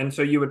person, and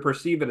so you would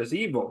perceive it as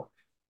evil.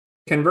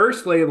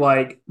 Conversely,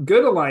 like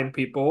good aligned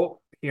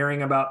people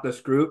hearing about this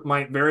group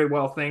might very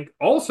well think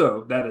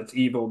also that it's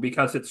evil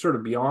because it's sort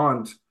of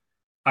beyond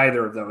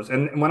either of those.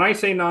 And when I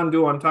say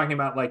non-dual, I'm talking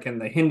about like in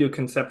the Hindu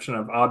conception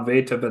of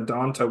Advaita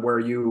Vedanta, where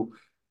you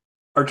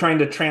are trying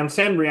to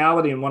transcend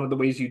reality. And one of the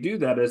ways you do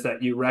that is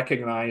that you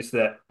recognize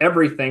that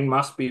everything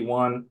must be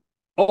one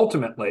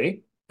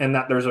ultimately, and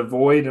that there's a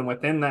void, and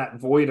within that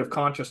void of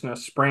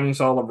consciousness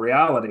springs all of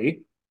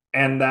reality,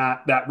 and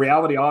that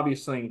reality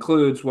obviously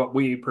includes what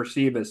we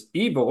perceive as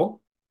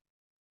evil,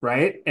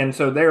 right? And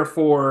so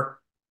therefore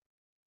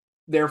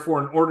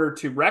in order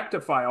to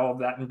rectify all of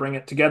that and bring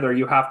it together,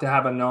 you have to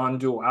have a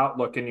non-dual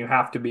outlook, and you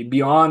have to be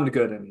beyond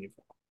good and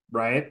evil,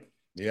 right?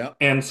 Yeah.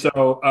 And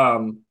so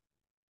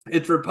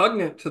it's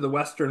repugnant to the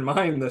Western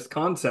mind, this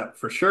concept,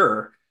 for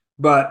sure.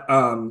 But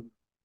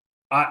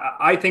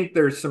I think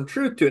there's some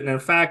truth to it. And in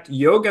fact,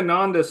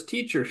 Yogananda's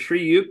teacher,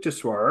 Sri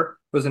Yukteswar,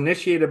 was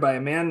initiated by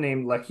a man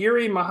named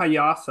Lahiri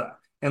Mahayasa.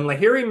 And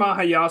Lahiri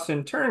Mahayasa,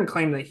 in turn,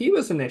 claimed that he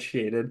was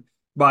initiated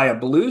by a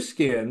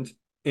blue-skinned,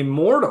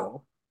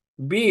 immortal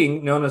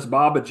being known as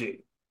Babaji,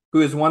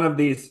 who is one of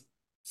these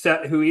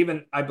who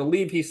even, I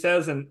believe he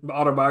says in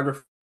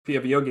Autobiography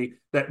of a Yogi,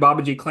 that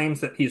Babaji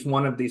claims that he's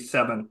one of these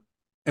seven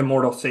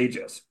immortal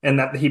sages, and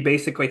that he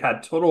basically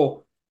had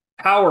total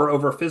power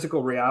over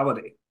physical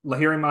reality.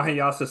 Lahiri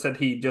Mahayasa said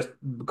he just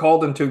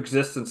called into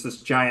existence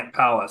this giant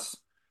palace,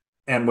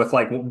 and with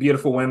like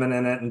beautiful women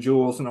in it and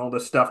jewels and all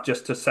this stuff,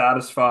 just to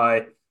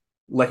satisfy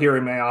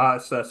Lahiri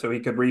Mahayasa, so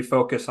he could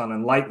refocus on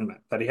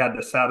enlightenment, that he had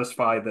to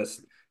satisfy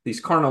these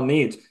carnal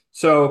needs.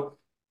 So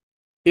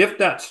if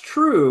that's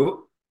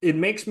true, it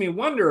makes me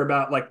wonder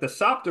about like the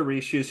Sapta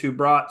Rishis who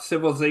brought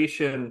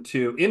civilization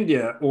to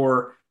India,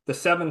 or the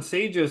seven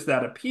sages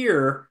that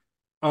appear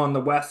on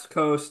the west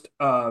coast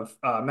of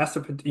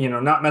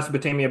Mesopotamia, not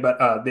Mesopotamia, but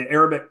the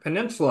Arabic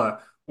Peninsula,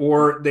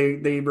 or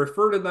they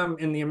refer to them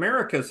in the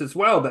Americas as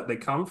well, that they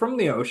come from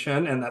the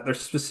ocean, and that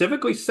there's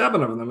specifically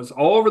seven of them. It's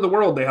all over the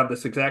world. They have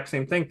this exact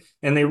same thing,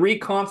 and they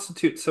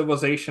reconstitute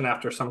civilization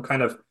after some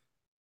kind of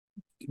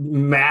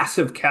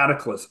massive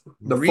cataclysm,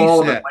 the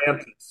fall of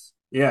Atlantis.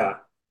 Yeah.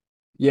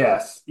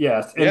 Yes.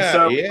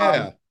 And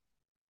Yeah.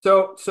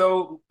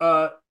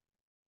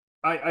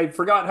 I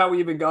forgot how we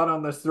even got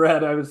on this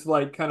thread. I was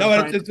like kind of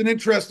no, it's an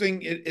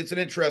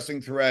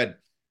interesting thread.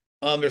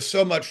 There's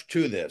so much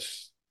to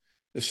this.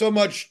 There's so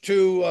much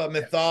to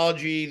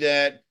mythology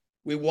that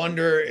we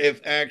wonder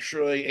if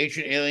actually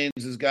Ancient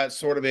Aliens has got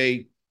sort of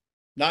a,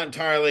 not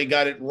entirely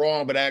got it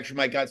wrong, but actually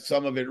might got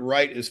some of it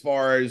right as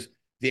far as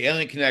the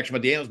alien connection.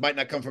 But the aliens might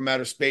not come from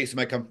outer space; it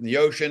might come from the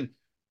ocean.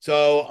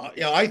 So,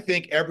 I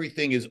think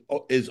everything is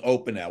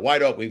open now,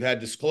 wide open. We've had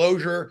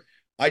disclosure.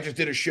 I just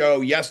did a show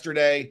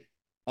yesterday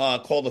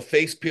called The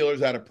Face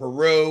Peelers out of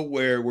Peru,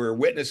 where we're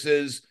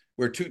witnesses,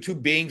 where two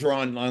beings are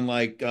on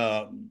like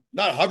not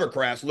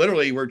hovercrafts,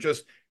 literally we're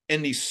just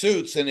in these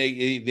suits, and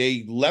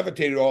they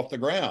levitated off the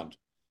ground.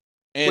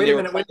 And wait they a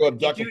were minute, trying to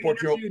abduct did a you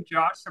Portugal. interview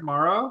Josh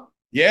tomorrow?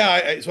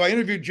 Yeah, so I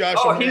interviewed Josh.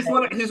 Oh, he's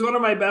one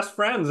of my best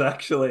friends,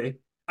 actually.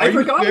 Are I you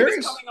forgot he was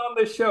serious? coming on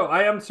this show.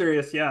 I am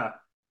serious. Yeah.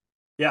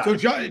 Yeah.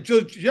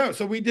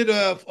 So we did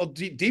a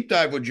deep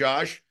dive with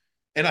Josh,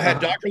 and I had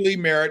Uh-huh. Dr. Lee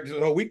Merritt.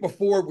 So a week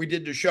before we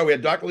did the show, we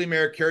had Dr. Lee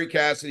Merritt, Kerry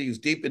Cassidy, who's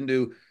deep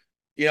into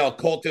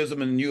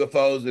occultism and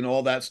UFOs and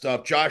all that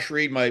stuff. Josh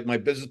Reed, my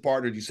business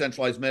partner,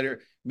 Decentralized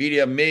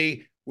Media,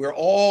 me. We're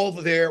all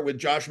there with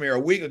Josh Mayer a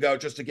week ago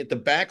just to get the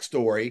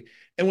backstory.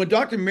 And when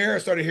Dr. Mayer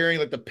started hearing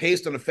like the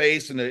paste on the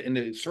face and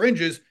the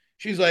syringes,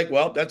 she's like,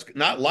 well, that's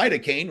not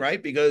lidocaine,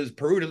 right? Because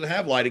Peru doesn't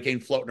have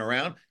lidocaine floating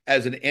around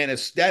as an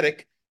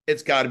anesthetic.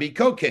 It's got to be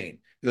cocaine,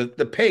 the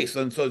paste.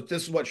 And so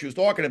this is what she was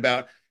talking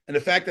about. And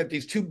the fact that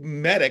these two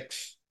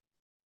medics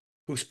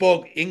who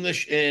spoke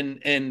English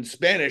and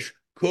Spanish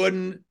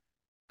couldn't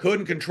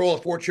control a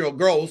 14-year-old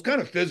girl. It was kind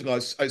of physical.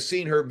 I've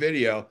seen her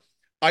video.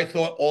 I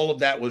thought all of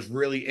that was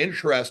really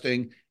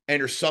interesting,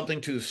 and there's something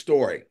to the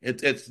story.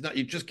 It's not,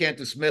 you just can't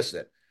dismiss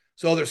it.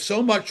 So there's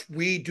so much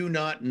we do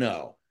not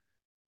know,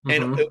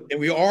 and Hmm. and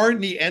we are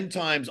in the end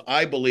times.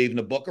 I believe in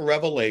the Book of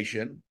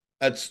Revelation.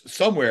 That's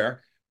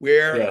somewhere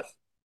where Yes.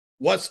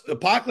 what's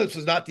apocalypse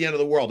is not the end of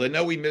the world. I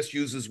know we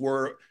misuse this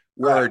word.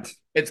 Correct.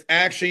 It's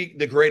actually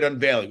the great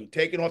unveiling,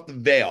 taking off the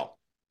veil,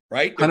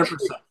 right? The truth.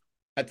 100%.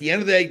 At the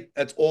end of the day,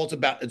 that's all it's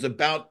about. It's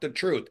about the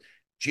truth.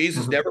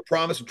 Jesus Hmm. never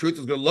promised the truth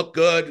is going to look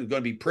good, it's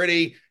going to be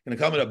pretty, going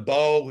to come in a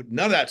bow.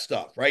 None of that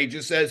stuff, right? He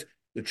just says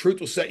the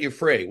truth will set you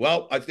free.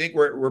 Well, I think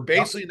we're Yep.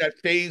 basically in that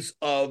phase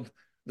of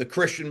the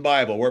Christian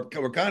Bible. We're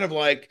kind of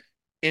like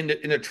in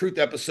a truth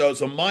episode.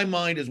 So my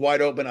mind is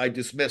wide open. I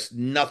dismiss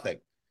nothing.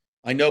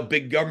 I know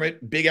big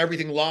government, big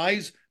everything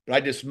lies, but I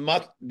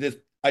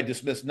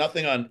dismiss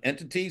nothing on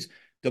entities,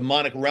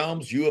 demonic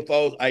realms,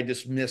 UFOs. I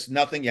dismiss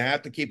nothing. You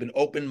have to keep an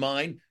open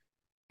mind,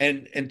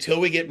 and until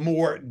we get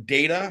more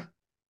data,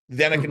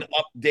 then I can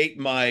update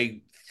my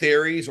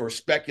theories or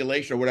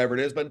speculation or whatever it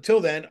is. But until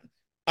then,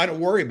 I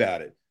don't worry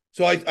about it.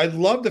 So I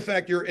love the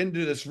fact you're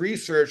into this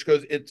research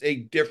because it's a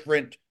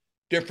different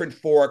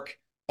fork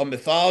of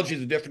mythology,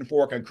 is a different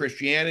fork on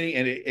Christianity,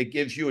 and it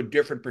gives you a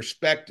different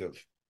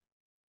perspective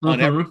on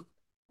every, Hmm.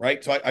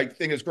 right. So I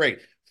think it's great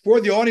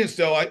for the audience.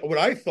 Though, what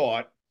I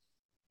thought,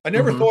 I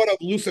never Hmm. thought of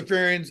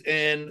Luciferians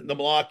and the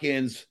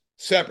Malachians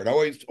separate. I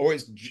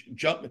always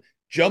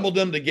jumbled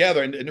them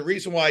together. And the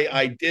reason why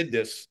I did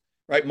this,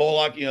 right,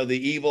 Moloch,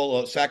 the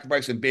evil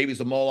sacrificing babies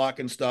to Moloch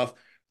and stuff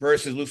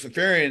versus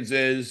Luciferians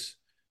is,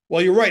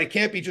 well, you're right. It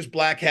can't be just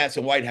black hats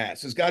and white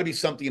hats. There's got to be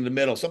something in the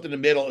middle. Something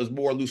in the middle is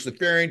more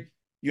Luciferian.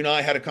 You and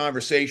I had a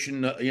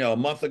conversation, a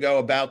month ago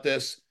about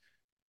this.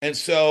 And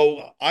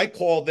so I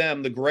call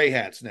them the gray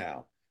hats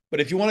now. But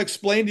if you want to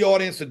explain to the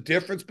audience the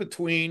difference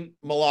between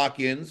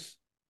Malachians,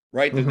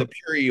 right, the Hmm.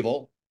 pure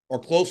evil or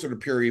closer to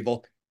pure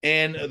evil,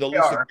 and the They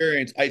are.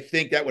 Luciferians, I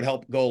think that would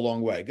help go a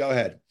long way. Go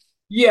ahead.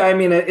 Yeah, I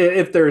mean,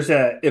 if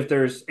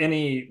there's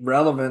any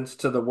relevance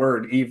to the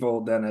word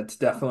evil, then it's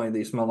definitely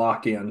these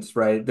Malachians,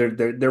 right? They're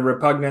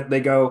repugnant. They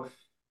go,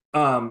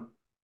 um,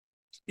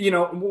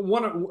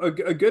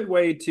 a good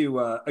way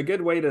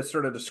to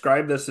sort of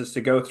describe this is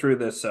to go through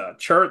this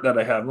chart that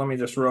I have. Let me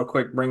just real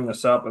quick bring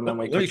this up, and then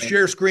we Let can me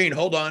share screen.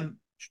 Hold on.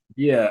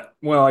 Yeah.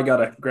 Well, I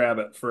gotta grab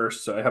it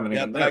first, so I haven't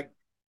Yeah, even there.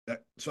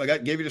 so I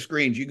got gave you the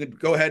screens. You could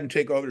go ahead and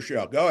take over the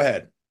show. Go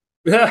ahead.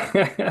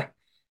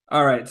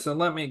 All right, so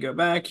let me go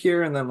back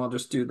here and then we'll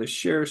just do the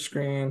share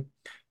screen.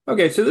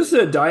 Okay, so this is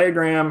a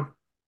diagram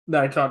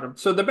that I talked about.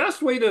 So the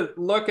best way to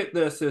look at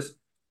this is,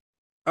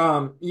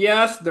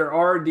 yes, there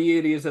are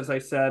deities, as I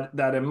said,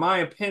 that in my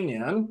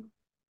opinion,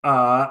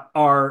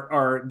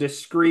 are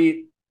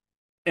discrete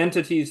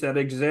entities that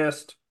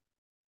exist.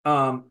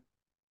 Um,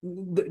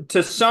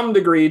 to some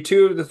degree,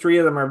 two of the three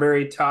of them are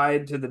very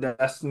tied to the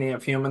destiny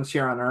of humans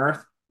here on Earth.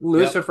 Yep.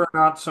 Lucifer,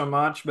 not so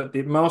much, but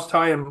the Most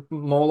High and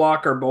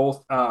Moloch are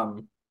both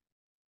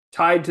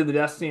tied to the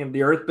destiny of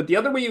the Earth. But the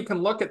other way you can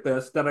look at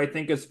this that I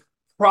think is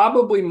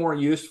probably more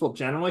useful,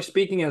 generally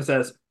speaking, is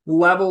as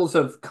levels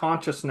of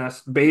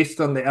consciousness based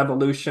on the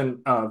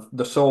evolution of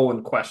the soul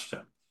in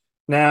question.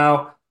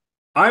 Now,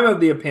 I'm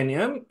of the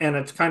opinion, and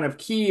it's kind of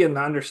key in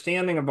the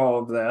understanding of all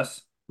of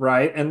this,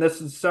 right? And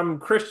this is some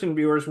Christian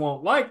viewers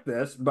won't like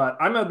this, but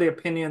I'm of the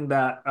opinion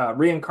that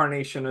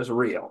reincarnation is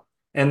real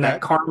and Okay.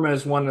 that karma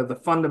is one of the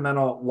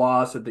fundamental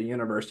laws of the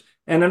universe.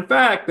 And in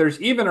fact,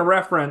 there's even a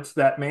reference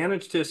that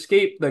managed to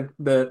escape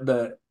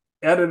the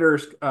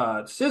editor's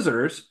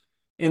scissors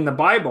in the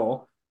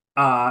Bible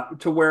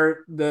to where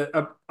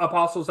the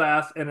apostles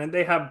asked, and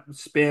they have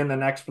spin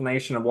and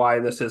explanation of why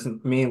this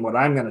isn't mean what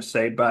I'm going to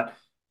say, but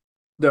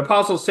the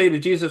apostles say to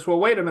Jesus, well,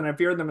 wait a minute, if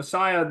you're the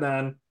Messiah,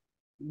 then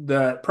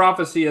the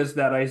prophecy is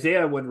that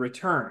Isaiah would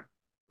return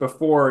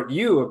before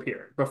you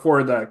appeared,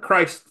 before the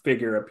Christ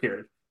figure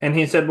appeared. And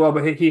he said, well,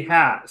 but he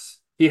has.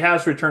 He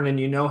has returned, and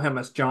you know him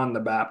as John the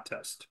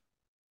Baptist,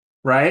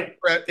 right?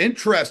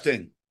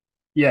 Interesting.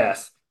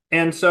 Yes.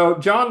 And so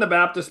John the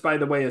Baptist, by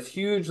the way, is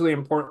hugely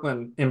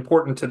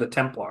important to the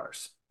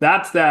Templars.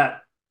 That's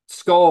that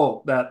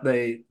skull that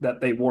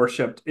they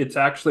worshipped. It's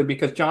actually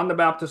because John the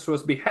Baptist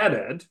was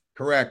beheaded,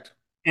 Correct.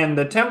 and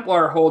the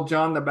Templar hold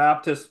John the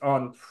Baptist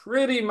on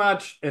pretty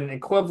much an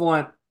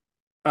equivalent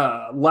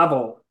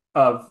level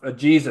of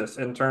Jesus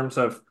in terms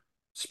of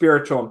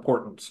spiritual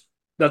importance.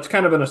 That's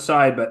kind of an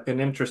aside, but an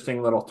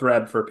interesting little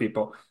thread for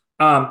people.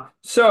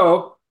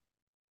 So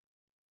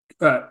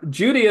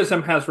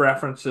Judaism has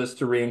references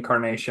to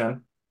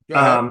reincarnation. Go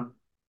ahead. Um,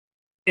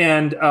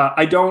 and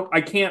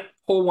I can't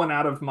pull one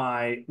out of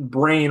my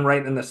brain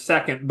right in the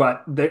second,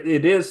 but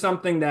it is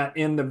something that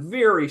in the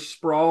very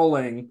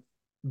sprawling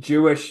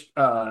Jewish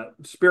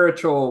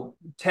spiritual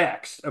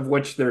text, of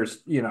which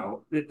there's,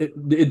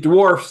 it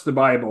dwarfs the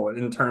Bible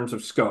in terms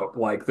of scope.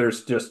 Like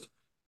there's just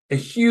a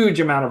huge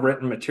amount of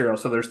written material.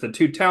 So there's the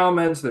two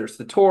Talmuds, there's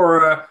the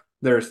Torah,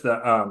 there's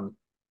the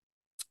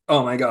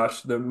oh my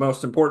gosh, the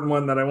most important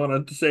one that I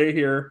wanted to say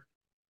here.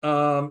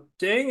 Dang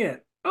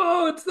it.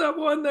 Oh, it's that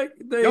one that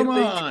Come they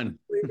on.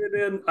 leave it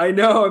in. I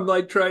know, I'm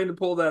like trying to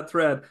pull that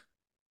thread.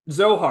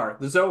 Zohar,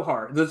 the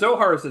Zohar. The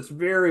Zohar is this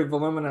very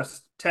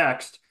voluminous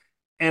text,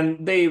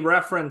 and they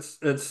reference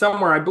it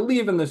somewhere, I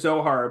believe, in the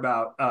Zohar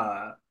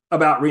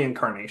about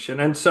reincarnation.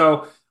 And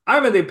so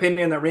I'm of the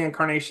opinion that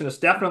reincarnation is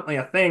definitely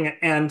a thing,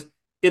 and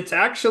it's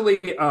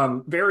actually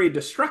very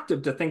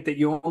destructive to think that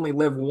you only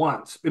live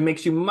once. It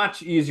makes you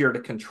much easier to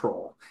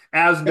control,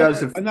 as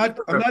does if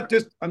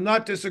I'm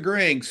not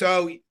disagreeing.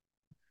 So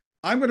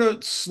I'm going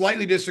to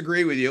slightly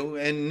disagree with you,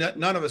 and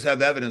none of us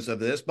have evidence of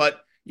this,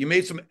 but you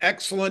made some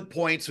excellent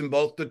points in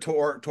both the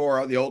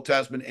Torah, the Old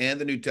Testament,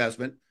 and the New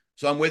Testament.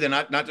 So I'm with you,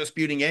 not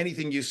disputing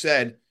anything you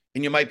said,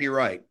 and you might be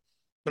right.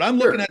 But I'm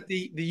looking at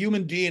the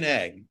human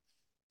DNA.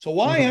 So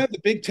why have the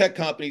big tech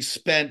companies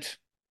spent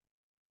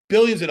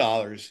billions of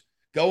dollars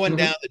going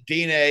down the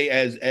DNA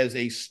as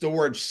a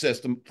storage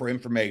system for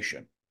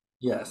information?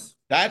 Yes.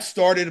 That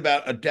started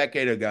about a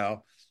decade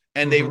ago,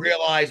 and they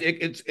realized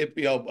it's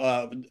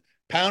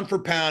pound for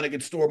pound, it can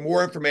store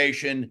more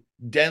information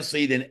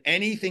densely than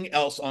anything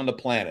else on the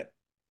planet.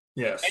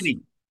 Yes.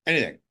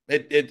 Anything.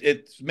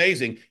 It's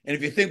amazing. And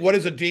if you think, what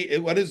is the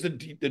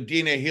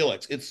DNA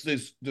helix? It's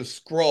the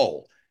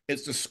scroll.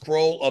 It's the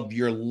scroll of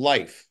your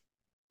life.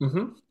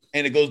 And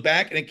it goes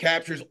back and it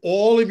captures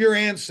all of your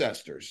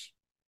ancestors.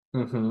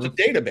 It's a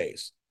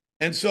database.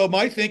 And so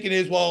my thinking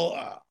is,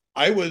 well,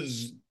 I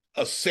was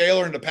a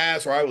sailor in the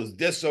past, or I was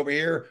this over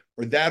here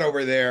or that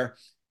over there.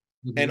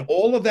 And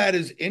all of that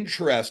is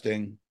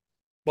interesting.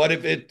 But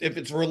if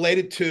it's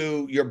related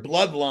to your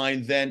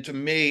bloodline, then to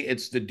me,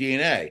 it's the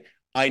DNA.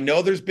 I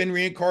know there's been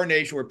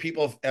reincarnation where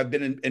people have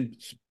been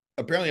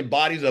apparently in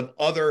bodies of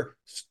other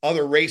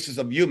races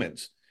of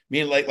humans,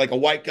 meaning like a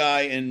white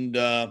guy in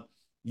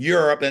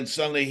Europe, and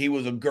suddenly he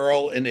was a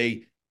girl in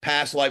a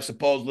past life,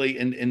 supposedly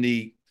in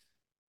the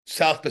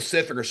South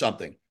Pacific or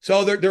something.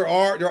 So there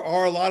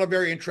are a lot of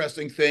very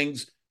interesting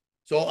things.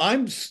 So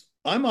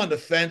I'm on the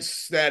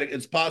fence that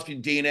it's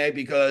possibly DNA,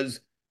 because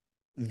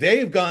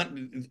they've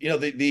gone,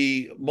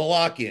 the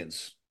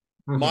Malachians,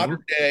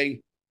 modern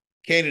day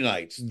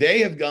Canaanites,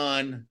 they have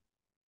gone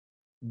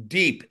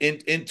deep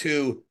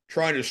into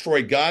trying to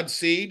destroy God's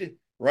seed,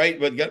 right?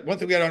 But one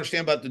thing we got to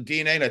understand about the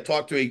DNA, and I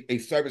talked to a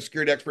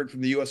cybersecurity expert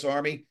from the U.S.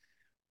 Army,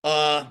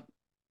 no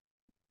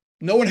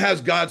one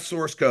has God's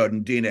source code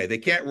in DNA. They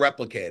can't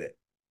replicate it.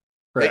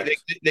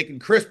 They can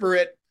CRISPR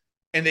it,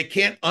 and they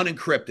can't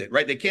unencrypt it,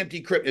 right? They can't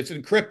decrypt. It's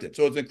encrypted.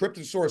 So it's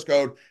encrypted source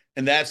code,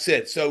 and that's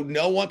it. So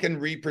no one can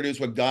reproduce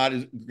what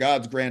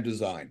God's grand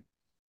design.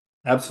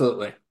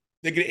 Absolutely.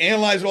 They can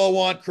analyze it all they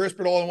want,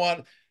 CRISPR it all they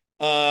want,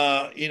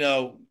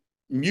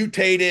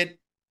 mutate it,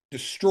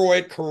 destroy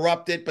it,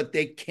 corrupt it, but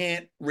they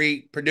can't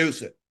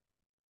reproduce it.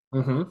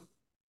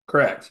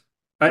 Correct.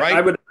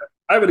 Right?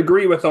 I would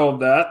agree with all of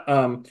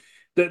that.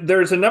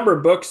 There's a number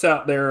of books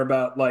out there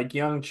about like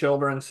young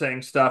children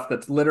saying stuff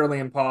that's literally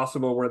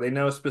impossible, where they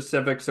know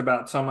specifics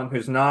about someone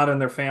who's not in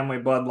their family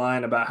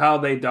bloodline, about how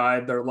they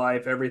died, their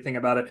life, everything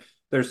about it.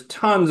 There's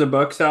tons of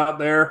books out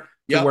there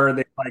where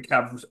they like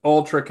have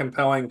ultra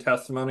compelling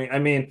testimony. I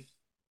mean,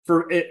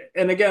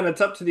 and again, it's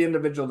up to the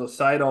individual to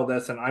decide all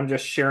this, and I'm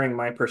just sharing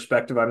my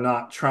perspective. I'm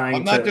not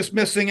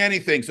dismissing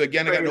anything. So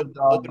again, I got an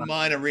open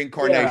mind on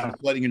reincarnation,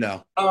 letting you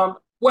know.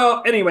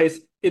 Well,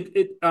 anyways,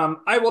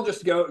 I will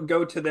just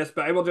go to this,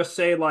 but I will just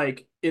say,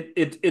 like,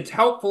 it's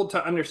helpful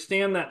to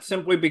understand that,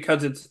 simply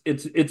because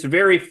it's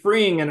very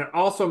freeing, and it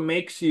also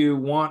makes you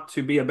want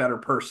to be a better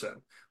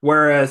person.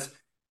 Whereas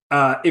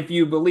if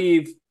you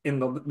believe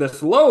in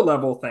this low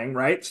level thing,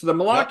 right? So the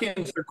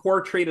Malachians, their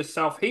core trait is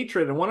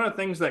self-hatred, and one of the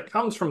things that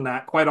comes from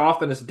that quite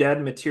often is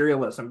dead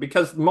materialism,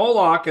 because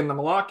Moloch and the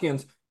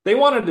Malachians, they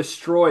want to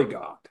destroy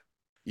God.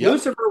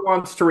 Lucifer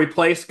wants to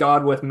replace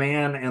God with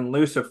man and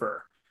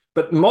Lucifer.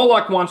 But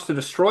Moloch wants to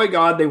destroy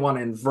God. They want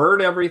to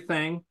invert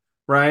everything,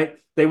 right?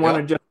 They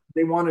want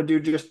to do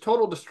just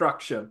total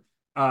destruction,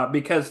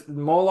 because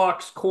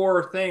Moloch's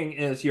core thing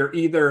is, you're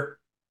either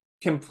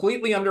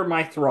completely under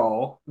my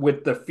thrall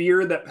with the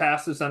fear that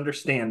passes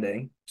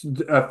understanding,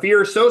 a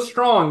fear so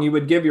strong you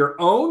would give your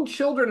own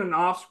children and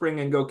offspring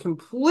and go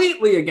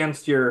completely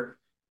against your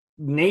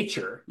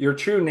nature, your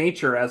true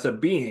nature as a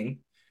being.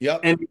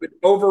 And you would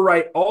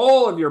overwrite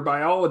all of your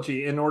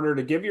biology in order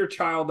to give your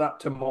child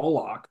up to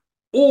Moloch,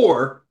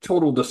 or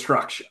total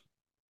destruction.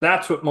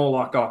 That's what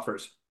Moloch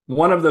offers.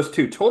 One of those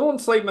two, total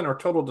enslavement or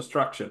total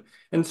destruction.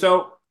 And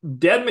so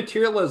dead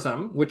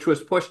materialism, which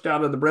was pushed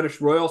out of the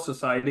British Royal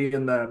Society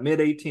in the mid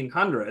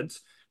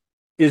 1800s,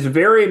 is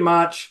very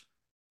much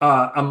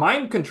a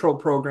mind control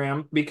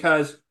program,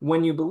 because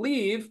when you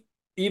believe,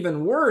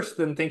 even worse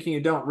than thinking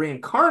you don't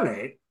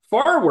reincarnate,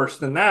 far worse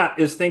than that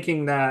is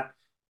thinking that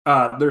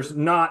there's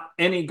not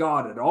any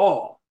God at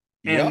all.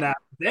 And Yep. that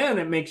then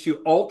it makes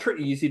you ultra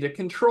easy to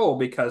control,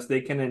 because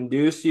they can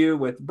induce you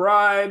with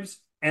bribes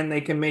and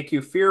they can make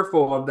you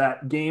fearful of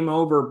that game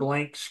over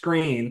blank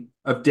screen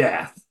of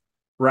death,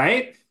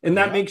 right? And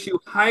that Yep. makes you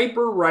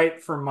hyper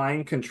ripe for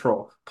mind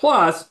control.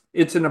 Plus,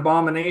 it's an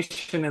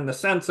abomination in the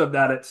sense of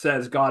that it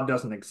says God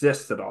doesn't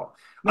exist at all.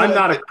 No, I'm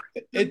not a it,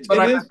 Christian, it, but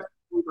it I'm a is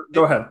believer.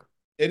 Go it, ahead.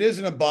 it is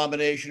an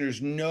abomination.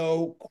 There's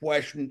no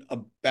question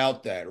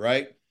about that,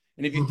 right?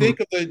 And if you Mm-hmm. think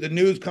of the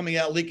news coming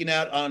out, leaking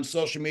out on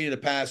social media the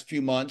past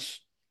few months,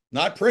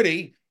 not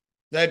pretty,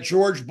 that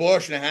George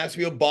Bush, and it has to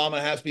be Obama,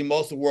 it has to be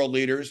most of the world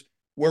leaders,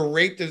 were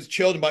raped as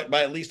children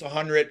by at least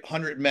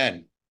 100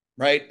 men,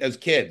 right, as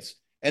kids.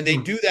 And they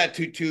do that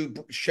to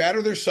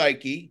shatter their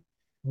psyche,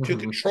 to Mm-hmm.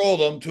 control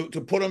them,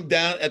 to put them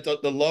down at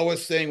the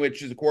lowest thing,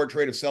 which is the core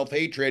trait of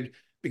self-hatred,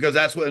 because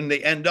that's when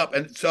they end up.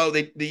 And so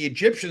the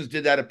Egyptians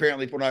did that,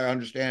 apparently, from what I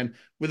understand,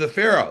 with the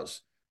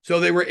pharaohs. So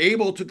they were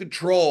able to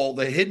control,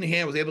 the hidden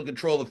hand was able to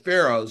control the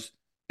pharaohs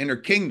in their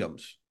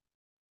kingdoms.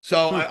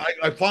 So Hmm.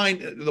 I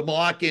find the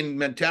Malachian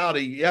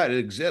mentality, yeah, it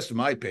exists in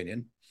my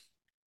opinion.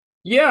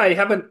 Yeah, I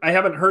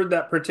haven't heard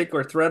that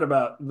particular thread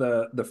about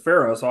the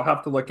pharaohs. I'll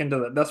have to look into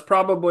that. That's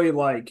probably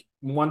like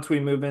once we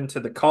move into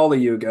the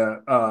Kali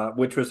Yuga,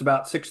 which was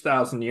about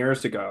 6,000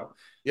 years ago.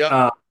 Yep.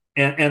 Uh,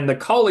 and the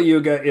Kali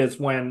Yuga is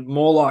when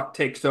Moloch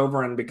takes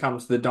over and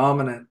becomes the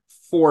dominant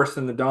force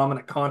and the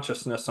dominant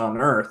consciousness on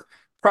Earth.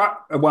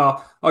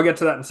 Well, I'll get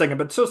to that in a second.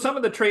 But so some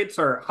of the traits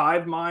are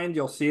hive mind.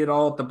 You'll see it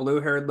all at the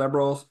blue-haired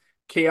liberals.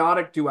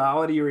 Chaotic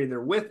duality, you're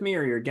either with me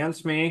or you're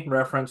against me.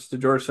 Reference to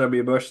George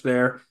W. Bush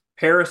there.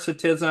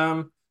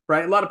 Parasitism,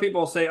 right? A lot of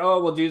people say,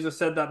 oh, well, Jesus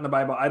said that in the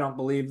Bible. I don't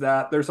believe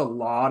that. There's a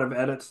lot of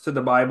edits to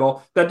the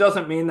Bible. That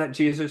doesn't mean that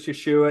Jesus,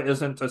 Yeshua,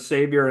 isn't a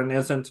savior and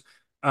isn't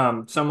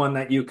someone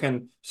that you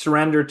can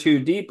surrender to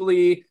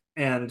deeply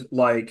and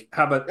like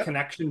have a Yep.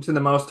 connection to the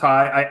Most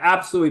High. I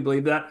absolutely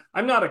believe that.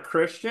 I'm not a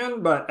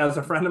Christian, but as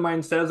a friend of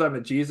mine says, I'm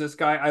a Jesus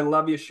guy. I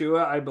love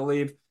Yeshua. I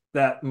believe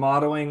that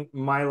modeling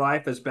my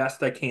life as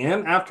best I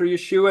can after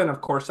Yeshua, and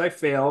of course I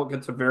fail,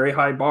 it's a very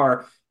high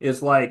bar,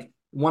 is like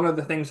one of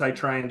the things I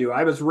try and do.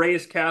 I was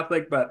raised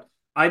Catholic, but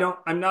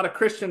I'm not a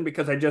Christian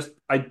because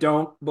I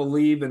don't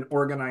believe in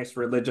organized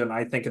religion.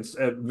 I think it's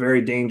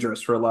very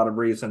dangerous for a lot of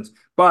reasons.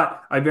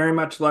 But I very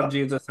much love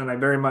Jesus, and I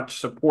very much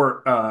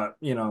support,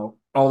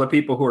 all the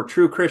people who are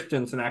true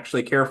Christians and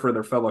actually care for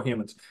their fellow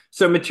humans.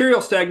 So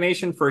material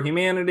stagnation for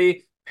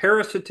humanity,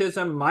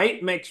 parasitism,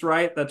 might makes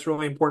right. That's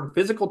really important.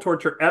 Physical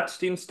torture,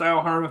 Epstein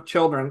style harm of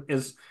children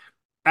is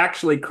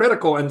actually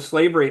critical in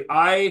slavery.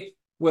 I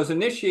was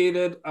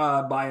initiated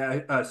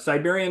by a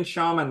Siberian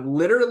shaman,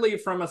 literally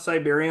from a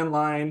Siberian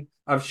line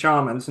of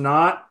shamans.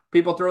 Not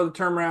people throw the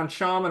term around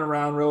shaman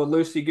around real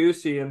loosey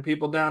goosey, and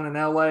people down in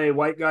LA,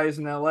 white guys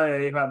in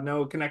LA who have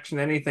no connection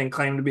to anything,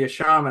 claim to be a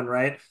shaman,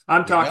 right?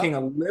 I'm Yeah. talking a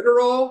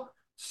literal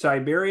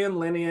Siberian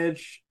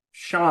lineage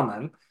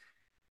shaman.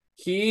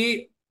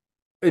 He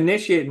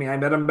initiated me. I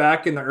met him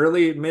back in the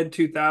early mid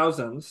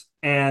 2000s,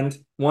 and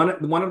one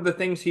of the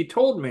things he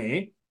told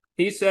me,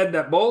 he said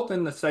that both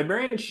in the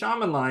Siberian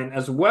shaman line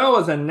as well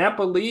as a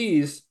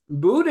Nepalese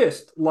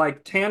Buddhist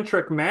like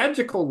tantric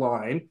magical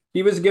line,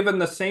 he was given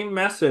the same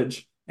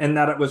message, and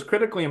that it was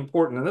critically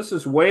important. And this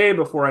is way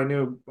before I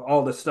knew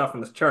all this stuff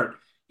in this chart.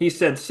 He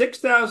said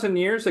 6,000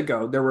 years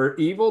ago there were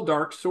evil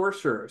dark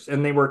sorcerers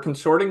and they were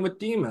consorting with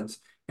demons.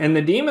 And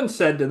the demon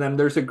said to them,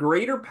 there's a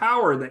greater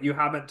power that you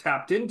haven't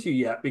tapped into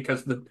yet,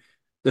 because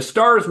the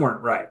stars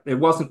weren't right. It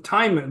wasn't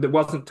time. It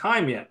wasn't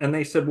time yet. And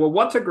they said, well,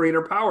 what's a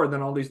greater power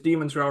than all these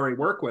demons we already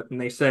work with?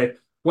 And they say,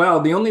 well,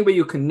 the only way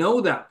you can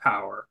know that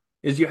power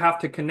is you have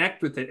to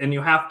connect with it, and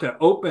you have to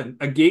open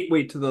a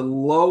gateway to the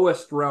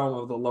lowest realm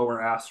of the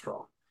lower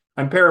astral.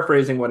 I'm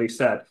paraphrasing what he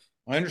said.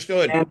 I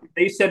understood. And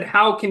they said,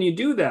 how can you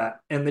do that?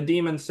 And the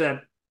demon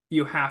said,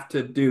 you have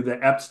to do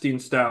the Epstein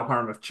style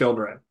harm of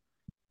children.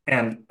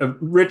 And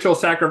ritual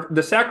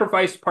the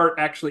sacrifice part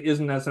actually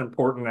isn't as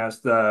important as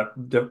the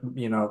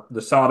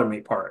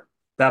sodomy part.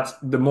 That's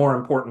the more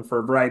important for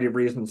a variety of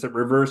reasons. It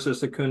reverses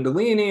the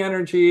kundalini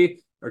energy,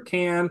 or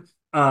can,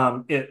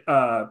 it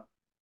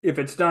if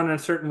it's done in a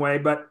certain way.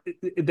 But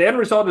the end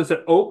result is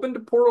it opened a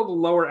portal to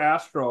lower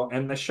astral,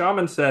 and the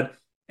shaman said,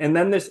 and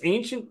then this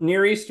ancient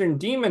Near Eastern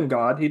demon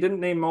god, he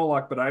didn't name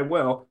Moloch, but I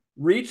will,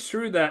 reached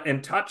through that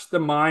and touched the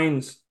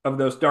minds of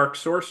those dark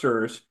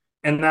sorcerers,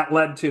 and that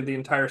led to the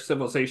entire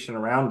civilization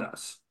around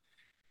us.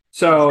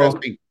 So,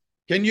 Interesting.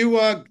 Can you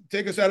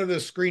take us out of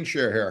this screen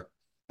share here?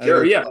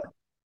 sure, yeah.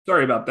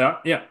 Sorry about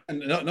that. Yeah.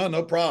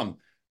 No problem.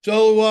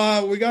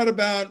 So we got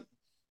about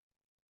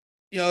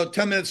 10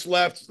 minutes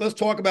left. Let's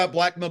talk about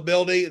black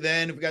mobility.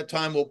 Then, if we got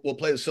time, we'll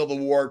play the Civil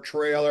War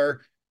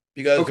trailer.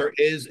 because Okay. there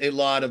is a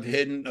lot of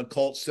hidden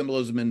occult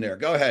symbolism in there.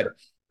 Go ahead.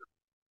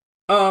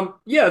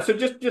 Yeah, so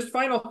just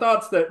final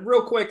thoughts that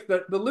real quick,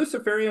 the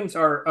Luciferians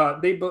are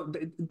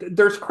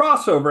there's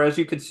crossover, as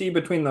you could see,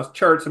 between those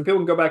charts, and people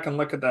can go back and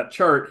look at that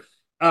chart,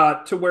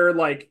 to where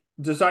like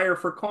desire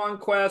for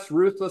conquest,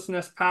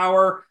 ruthlessness,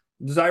 power,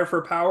 desire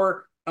for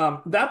power,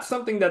 that's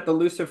something that the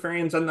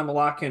Luciferians and the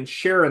Malachians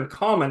share in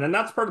common, and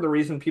that's part of the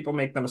reason people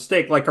make the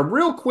mistake. Like a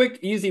real quick,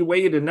 easy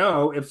way to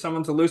know if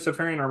someone's a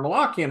Luciferian or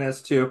Malachian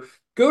is to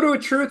go to a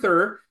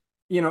truther,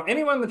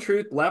 anyone in the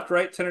truth, left,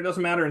 right, center,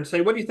 doesn't matter, and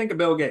say, what do you think of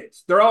Bill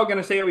Gates? They're all going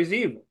to say, oh, he's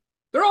evil.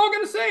 They're all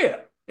going to say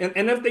it.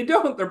 And if they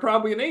don't, they're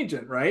probably an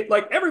agent, right?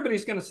 Like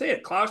everybody's going to say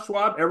it. Klaus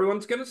Schwab,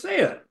 everyone's going to say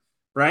it,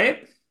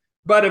 right?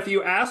 But if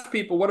you ask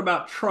people, what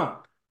about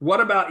Trump? What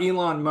about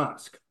Elon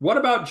Musk? What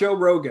about Joe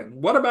Rogan?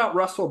 What about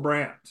Russell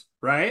Brand,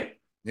 right?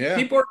 Yeah.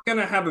 People are going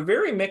to have a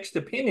very mixed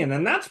opinion.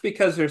 And that's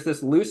because there's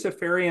this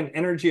Luciferian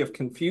energy of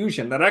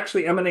confusion that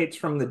actually emanates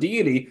from the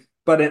deity,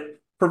 but it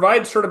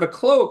provides sort of a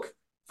cloak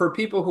for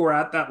people who are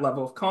at that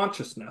level of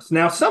consciousness.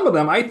 Now, some of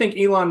them, I think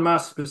Elon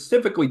Musk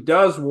specifically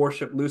does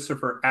worship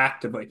Lucifer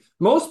actively.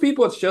 Most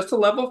people, it's just a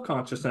level of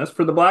consciousness.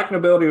 For the black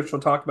nobility, which we'll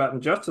talk about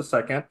in just a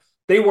second,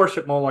 they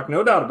worship Moloch,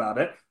 no doubt about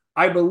it.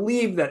 I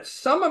believe that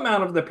some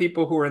amount of the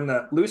people who are in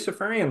the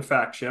Luciferian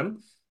faction,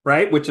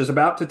 right, which is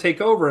about to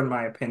take over, in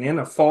my opinion,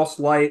 a false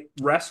light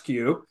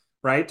rescue,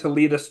 right, to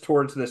lead us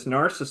towards this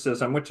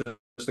narcissism, which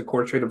is the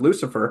core trait of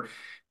Lucifer,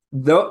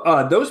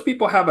 those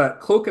people have a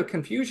cloak of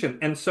confusion.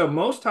 And so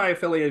most high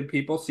affiliated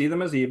people see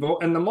them as evil,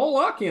 and the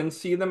Molochians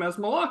see them as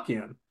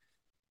Molochian.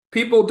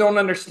 People don't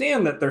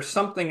understand that there's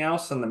something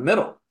else in the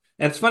middle.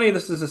 And it's funny,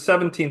 this is the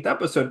 17th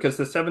episode because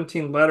the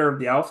 17th letter of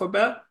the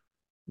alphabet,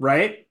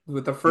 right,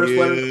 with the first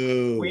letter of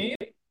the queen,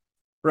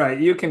 right,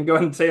 you can go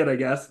ahead and say it, I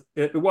guess.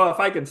 Well, if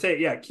I can say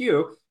it, yeah,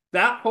 Q.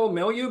 That whole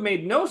milieu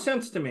made no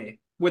sense to me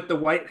with the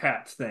white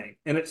hats thing,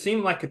 and it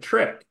seemed like a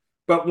trick.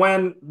 But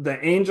when the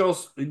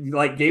angels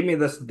like gave me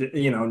this,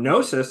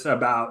 gnosis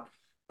about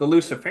the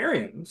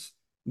Luciferians,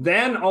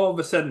 then all of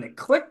a sudden it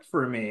clicked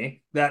for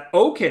me that,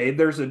 okay,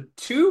 there's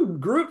two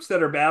groups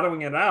that are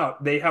battling it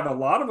out. They have a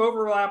lot of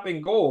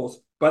overlapping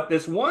goals, but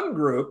this one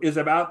group is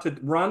about to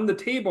run the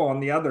table on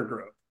the other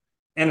group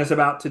and is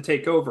about to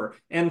take over.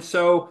 And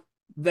so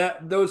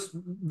that those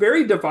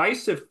very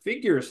divisive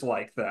figures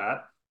like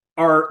that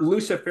are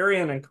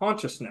Luciferian in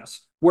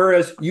consciousness.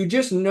 Whereas you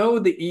just know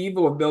the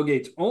evil of Bill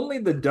Gates. Only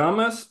the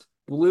dumbest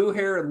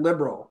blue-haired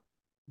liberal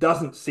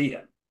doesn't see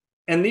it.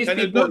 And these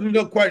people...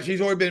 No question.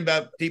 He's always been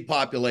about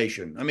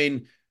depopulation. I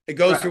mean, it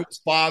goes through his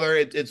father.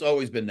 It's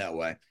always been that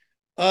way.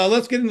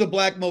 Let's get into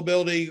black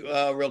mobility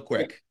real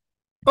quick.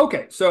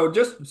 Okay, so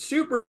just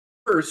super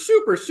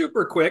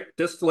quick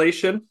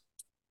distillation.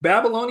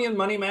 Babylonian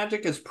money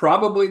magic is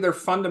probably their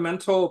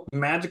fundamental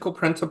magical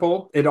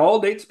principle. It all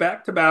dates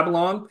back to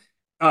Babylon.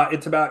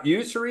 It's about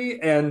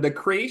usury and the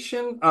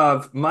creation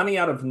of money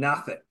out of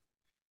nothing.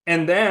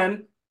 And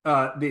then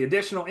the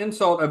additional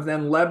insult of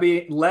then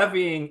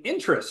levying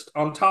interest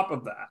on top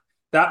of that.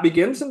 That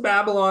begins in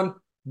Babylon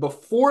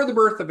before the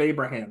birth of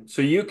Abraham.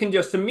 So you can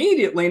just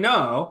immediately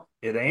know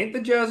it ain't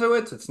the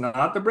Jesuits, it's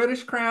not the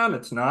British Crown,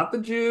 it's not the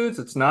Jews,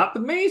 it's not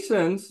the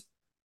Masons,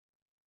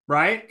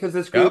 right? Because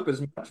this group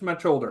is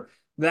much older.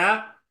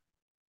 That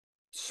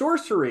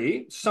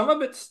sorcery, some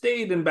of it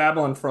stayed in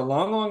Babylon for a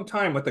long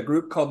time with a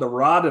group called the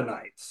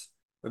Rodanites,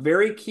 a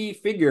very key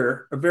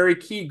figure, a very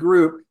key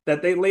group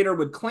that they later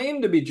would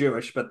claim to be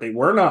Jewish, but they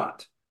were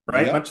not,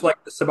 right? Much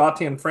like the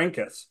Sabbatian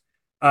Frankists.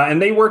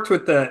 And they worked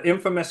with the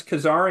infamous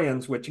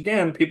Khazarians, which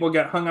again, people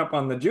get hung up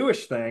on the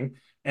Jewish thing,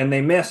 and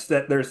they miss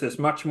that there's this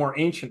much more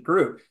ancient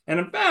group. And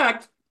in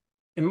fact,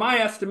 in my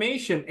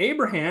estimation,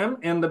 Abraham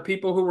and the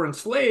people who were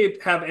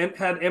enslaved have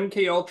had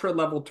MK Ultra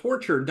level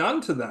torture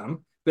done to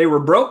them. They were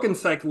broken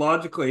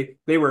psychologically.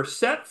 They were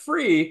set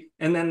free,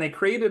 and then they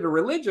created a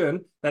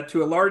religion that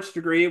to a large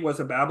degree was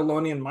a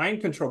Babylonian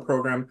mind control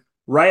program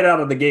right out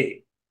of the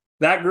gate.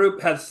 That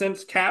group has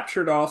since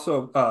captured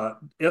also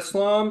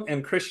Islam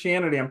and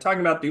Christianity. I'm talking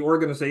about the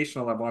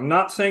organizational level. I'm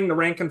not saying the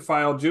rank and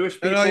file Jewish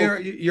people. No,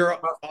 you're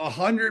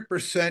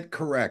 100%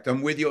 correct.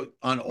 I'm with you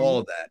on all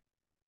of that.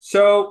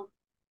 So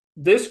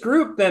this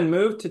group then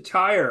moved to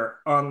Tyre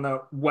on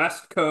the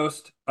west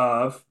coast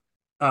of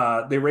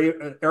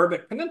the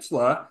Arabic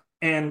Peninsula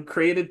and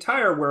created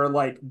Tyre, where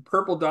like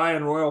purple dye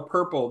and royal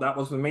purple, that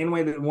was the main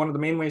way one of the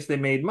main ways they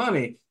made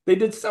money. They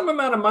did some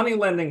amount of money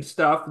lending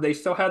stuff. They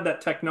still had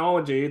that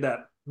technology,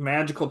 that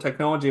magical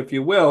technology, if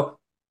you will.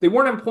 They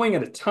weren't employing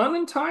it a ton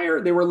in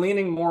Tyre. They were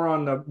leaning more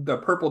on the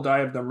purple dye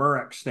of the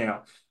murex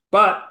snail.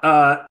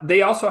 But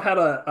they also had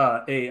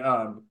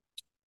a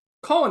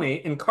colony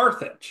in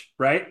Carthage,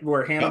 right,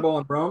 where Hannibal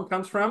and Rome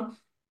comes from.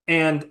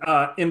 And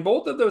in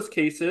both of those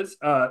cases,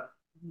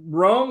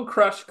 Rome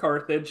crushed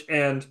Carthage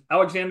and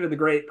Alexander the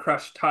Great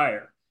crushed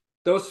Tyre.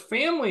 Those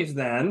families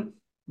then,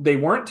 they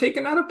weren't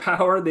taken out of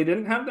power. They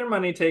didn't have their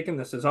money taken.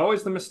 This is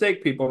always the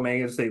mistake people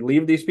make, is they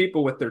leave these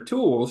people with their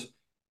tools.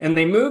 And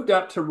they moved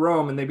up to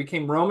Rome and they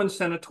became Roman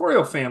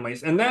senatorial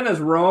families. And then as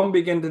Rome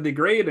began to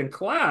degrade and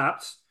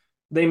collapse,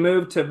 they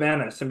moved to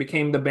Venice and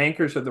became the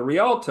bankers of the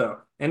Rialto.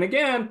 And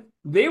again,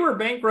 they were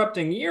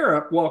bankrupting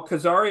Europe while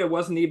Khazaria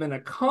wasn't even a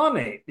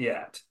Khanate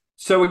yet.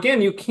 So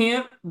again, you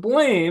can't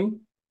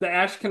blame the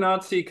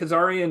Ashkenazi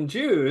Khazarian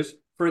Jews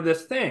for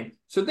this thing.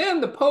 So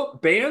then the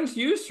Pope bans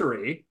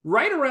usury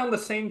right around the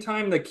same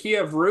time the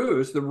Kiev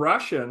Rus, the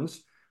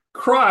Russians,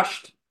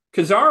 crushed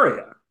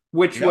Khazaria,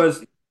 which Yep.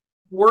 was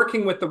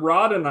working with the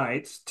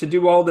Rodenites to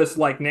do all this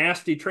like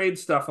nasty trade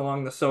stuff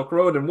along the Silk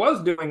Road and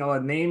was doing all the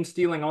name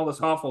stealing, all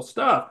this awful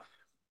stuff.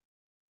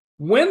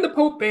 When the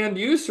Pope banned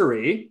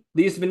usury,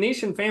 these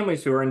Venetian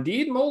families who are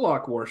indeed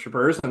Moloch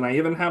worshippers, and I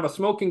even have a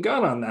smoking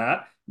gun on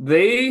that,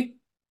 they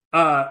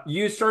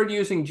started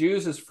using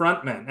Jews as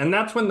frontmen. And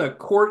that's when the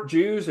court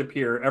Jews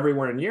appear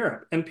everywhere in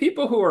Europe. And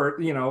people who are,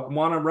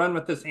 want to run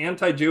with this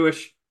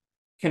anti-Jewish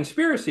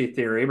conspiracy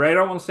theory, right? I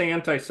don't want to say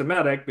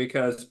anti-Semitic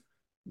because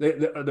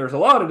there's a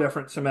lot of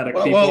different Semitic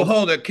people. Well,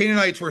 hold it.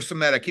 Canaanites were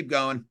Semitic. Keep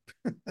going.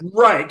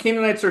 Right.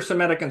 Canaanites are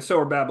Semitic and so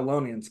are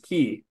Babylonians.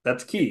 Key.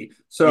 That's key.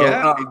 So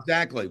yeah,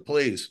 exactly.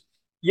 Please.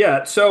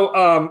 Yeah.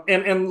 So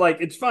and like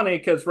it's funny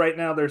because right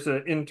now there's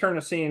an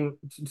internecine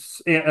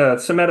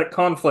Semitic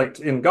conflict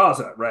in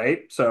Gaza,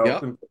 right? So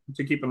Yep.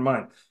 to keep in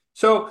mind.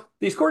 So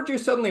these court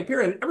Jews suddenly appear,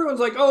 and everyone's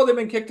like, "Oh, they've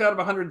been kicked out of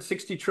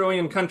 160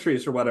 trillion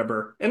countries or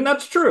whatever," and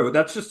that's true.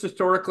 That's just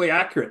historically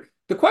accurate.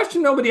 The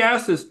question nobody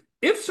asks is,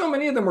 if so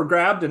many of them were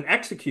grabbed and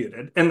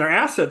executed, and their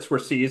assets were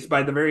seized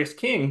by the various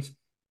kings,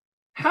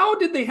 how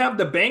did they have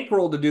the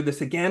bankroll to do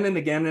this again and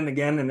again and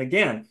again and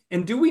again?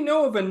 And do we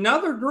know of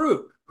another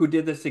group who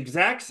did this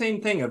exact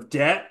same thing of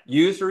debt,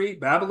 usury,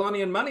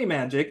 Babylonian money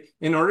magic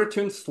in order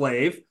to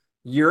enslave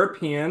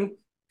European,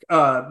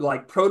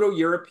 like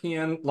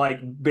proto-European, like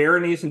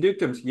baronies and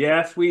dukedoms?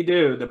 Yes, we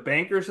do. The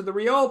bankers of the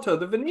Rialto,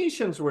 the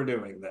Venetians were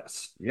doing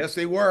this. Yes,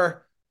 they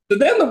were. So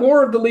then the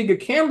War of the League of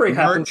Cambrai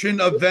happens. Merchant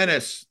of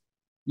Venice.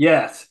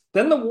 Yes.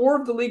 Then the War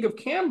of the League of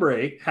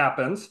Cambrai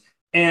happens.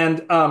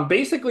 And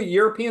basically,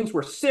 Europeans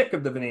were sick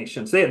of the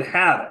Venetians. They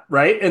had it,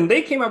 right? And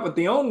they came up with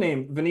the own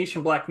name,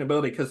 Venetian Black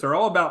Nobility, because they're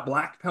all about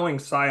blackpilling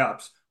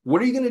psyops.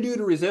 What are you going to do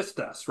to resist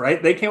us,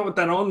 right? They came up with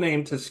that own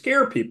name to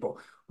scare people.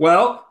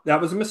 Well,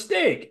 that was a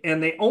mistake,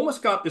 and they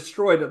almost got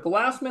destroyed. At the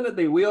last minute,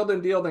 they wheeled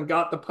and dealed and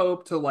got the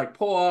Pope to like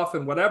pull off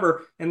and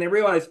whatever, and they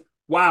realized,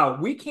 wow,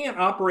 we can't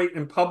operate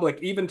in public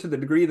even to the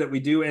degree that we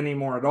do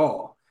anymore at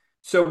all.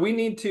 So we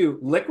need to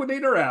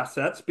liquidate our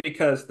assets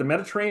because the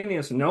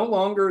Mediterranean is no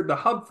longer the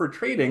hub for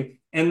trading.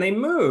 And they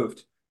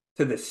moved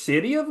to the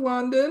city of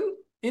London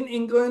in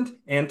England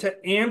and to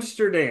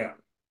Amsterdam.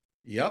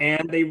 Yep.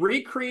 And they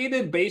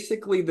recreated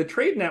basically the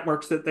trade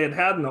networks that they had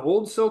had in the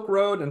old Silk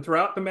Road and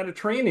throughout the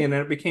Mediterranean.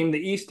 And it became the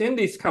East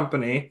Indies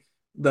Company,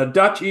 the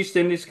Dutch East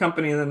Indies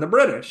Company, and then the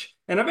British.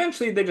 And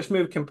eventually they just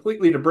moved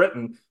completely to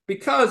Britain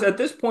because at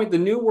this point, the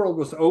New World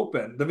was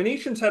open. The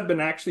Venetians had been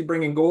actually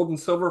bringing gold and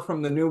silver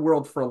from the New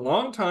World for a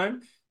long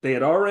time. They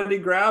had already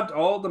grabbed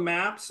all the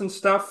maps and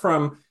stuff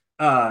from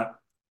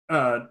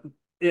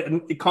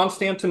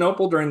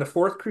Constantinople during the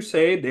Fourth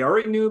Crusade. They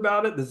already knew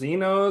about it, the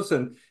Zenos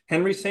and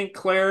Henry St.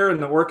 Clair and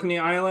the Orkney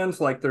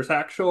Islands. Like there's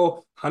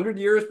actual 100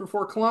 years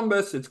before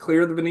Columbus. It's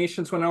clear the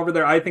Venetians went over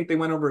there. I think they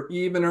went over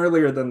even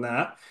earlier than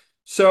that.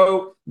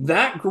 So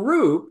that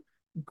group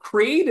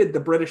created the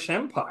British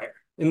Empire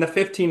in the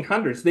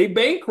 1500s. They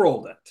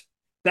bankrolled it.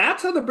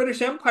 That's how the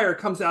British Empire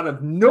comes out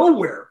of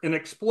nowhere and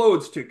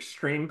explodes to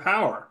extreme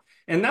power.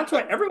 And that's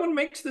why everyone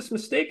makes this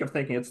mistake of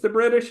thinking it's the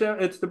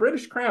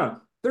British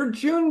crown. They're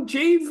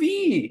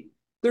JV.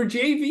 They're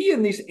JV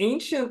in these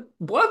ancient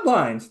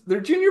bloodlines.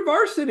 They're junior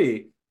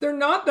varsity. They're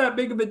not that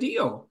big of a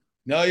deal.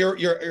 No, you're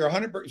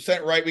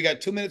 100% right. We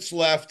got 2 minutes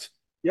left.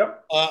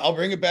 Yep. I'll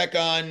bring it back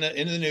on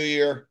into the new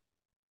year.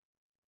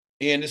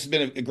 And this has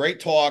been a great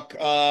talk.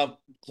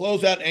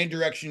 Close out any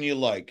direction you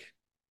like.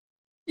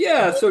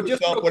 Yeah. So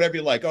just whatever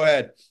you like. Go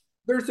ahead.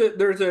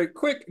 There's a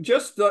quick,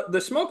 just the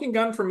smoking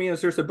gun for me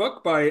is there's a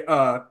book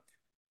by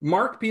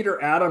Mark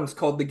Peter Adams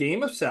called The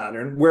Game of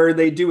Saturn, where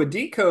they do a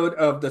decode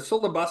of the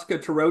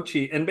Solabusca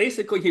Tarocchi. And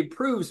basically he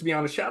proves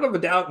beyond a shadow of a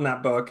doubt in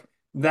that book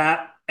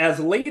that as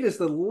late as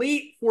the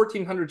late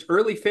 1400s,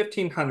 early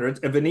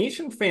 1500s, a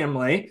Venetian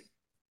family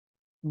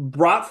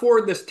brought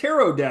forward this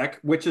tarot deck,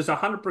 which is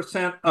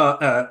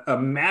 100% a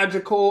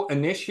magical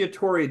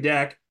initiatory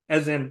deck,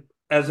 as in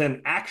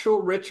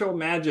actual ritual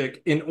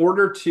magic in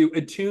order to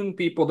attune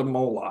people to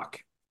Moloch.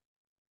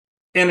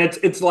 And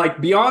it's like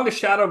beyond a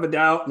shadow of a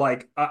doubt,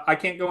 like I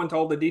can't go into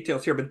all the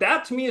details here, but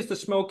that to me is the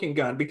smoking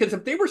gun. Because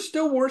if they were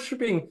still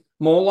worshiping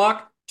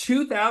Moloch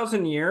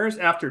 2,000 years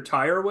after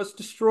Tyre was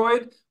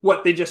destroyed,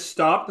 what, they just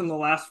stopped in the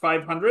last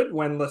 500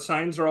 when the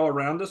signs are all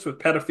around us with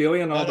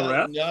pedophilia and all the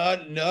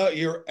rest? No,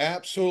 you're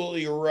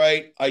absolutely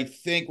right. I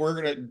think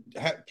we're going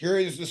to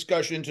carry this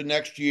discussion into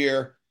next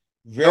year.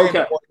 Very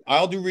important.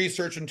 I'll do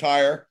research in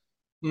Tyre,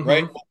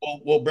 right?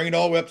 We'll bring it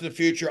all the way up to the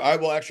future. I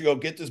will actually go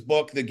get this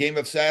book, The Game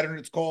of Saturn,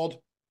 it's called.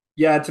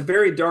 Yeah, it's a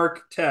very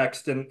dark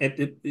text, and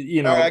it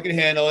all right, I can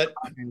handle it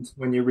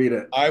when you read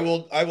it. I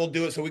will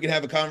do it so we can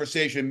have a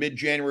conversation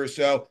mid-January or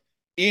so.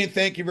 Ian,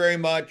 thank you very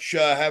much.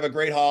 Have a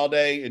great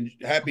holiday and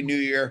Happy New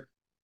Year.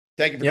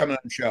 Thank you for Yep. coming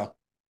on the show.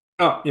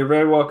 Oh, you're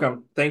very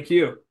welcome. Thank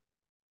you.